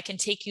programming, where I can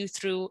take you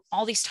through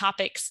all these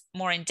topics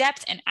more in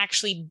depth and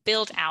actually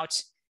build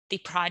out the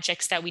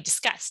projects that we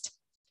discussed.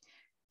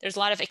 There's a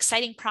lot of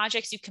exciting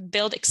projects you can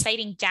build,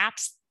 exciting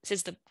dApps. This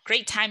is the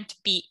great time to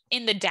be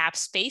in the dApp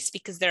space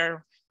because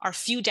there are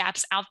few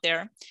dApps out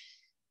there,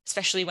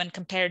 especially when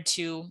compared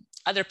to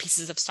other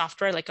pieces of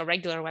software like a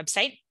regular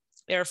website.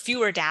 There are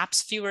fewer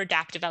dApps, fewer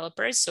dApp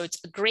developers, so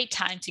it's a great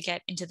time to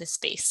get into this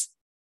space.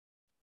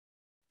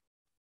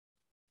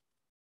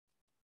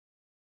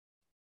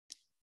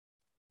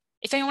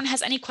 If anyone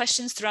has any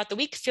questions throughout the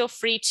week, feel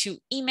free to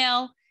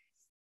email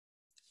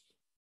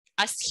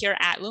us here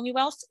at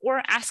Lumiwealth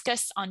or ask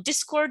us on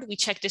Discord. We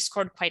check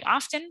Discord quite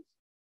often.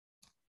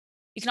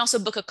 You can also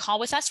book a call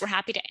with us. We're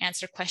happy to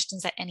answer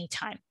questions at any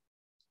time.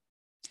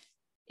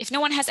 If no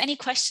one has any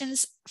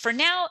questions for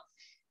now,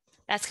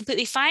 that's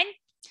completely fine.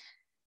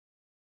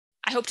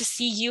 I hope to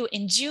see you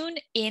in June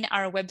in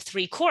our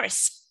Web3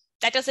 course.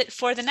 That does it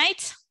for the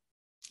night.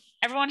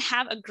 Everyone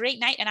have a great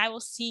night, and I will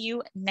see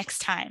you next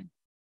time.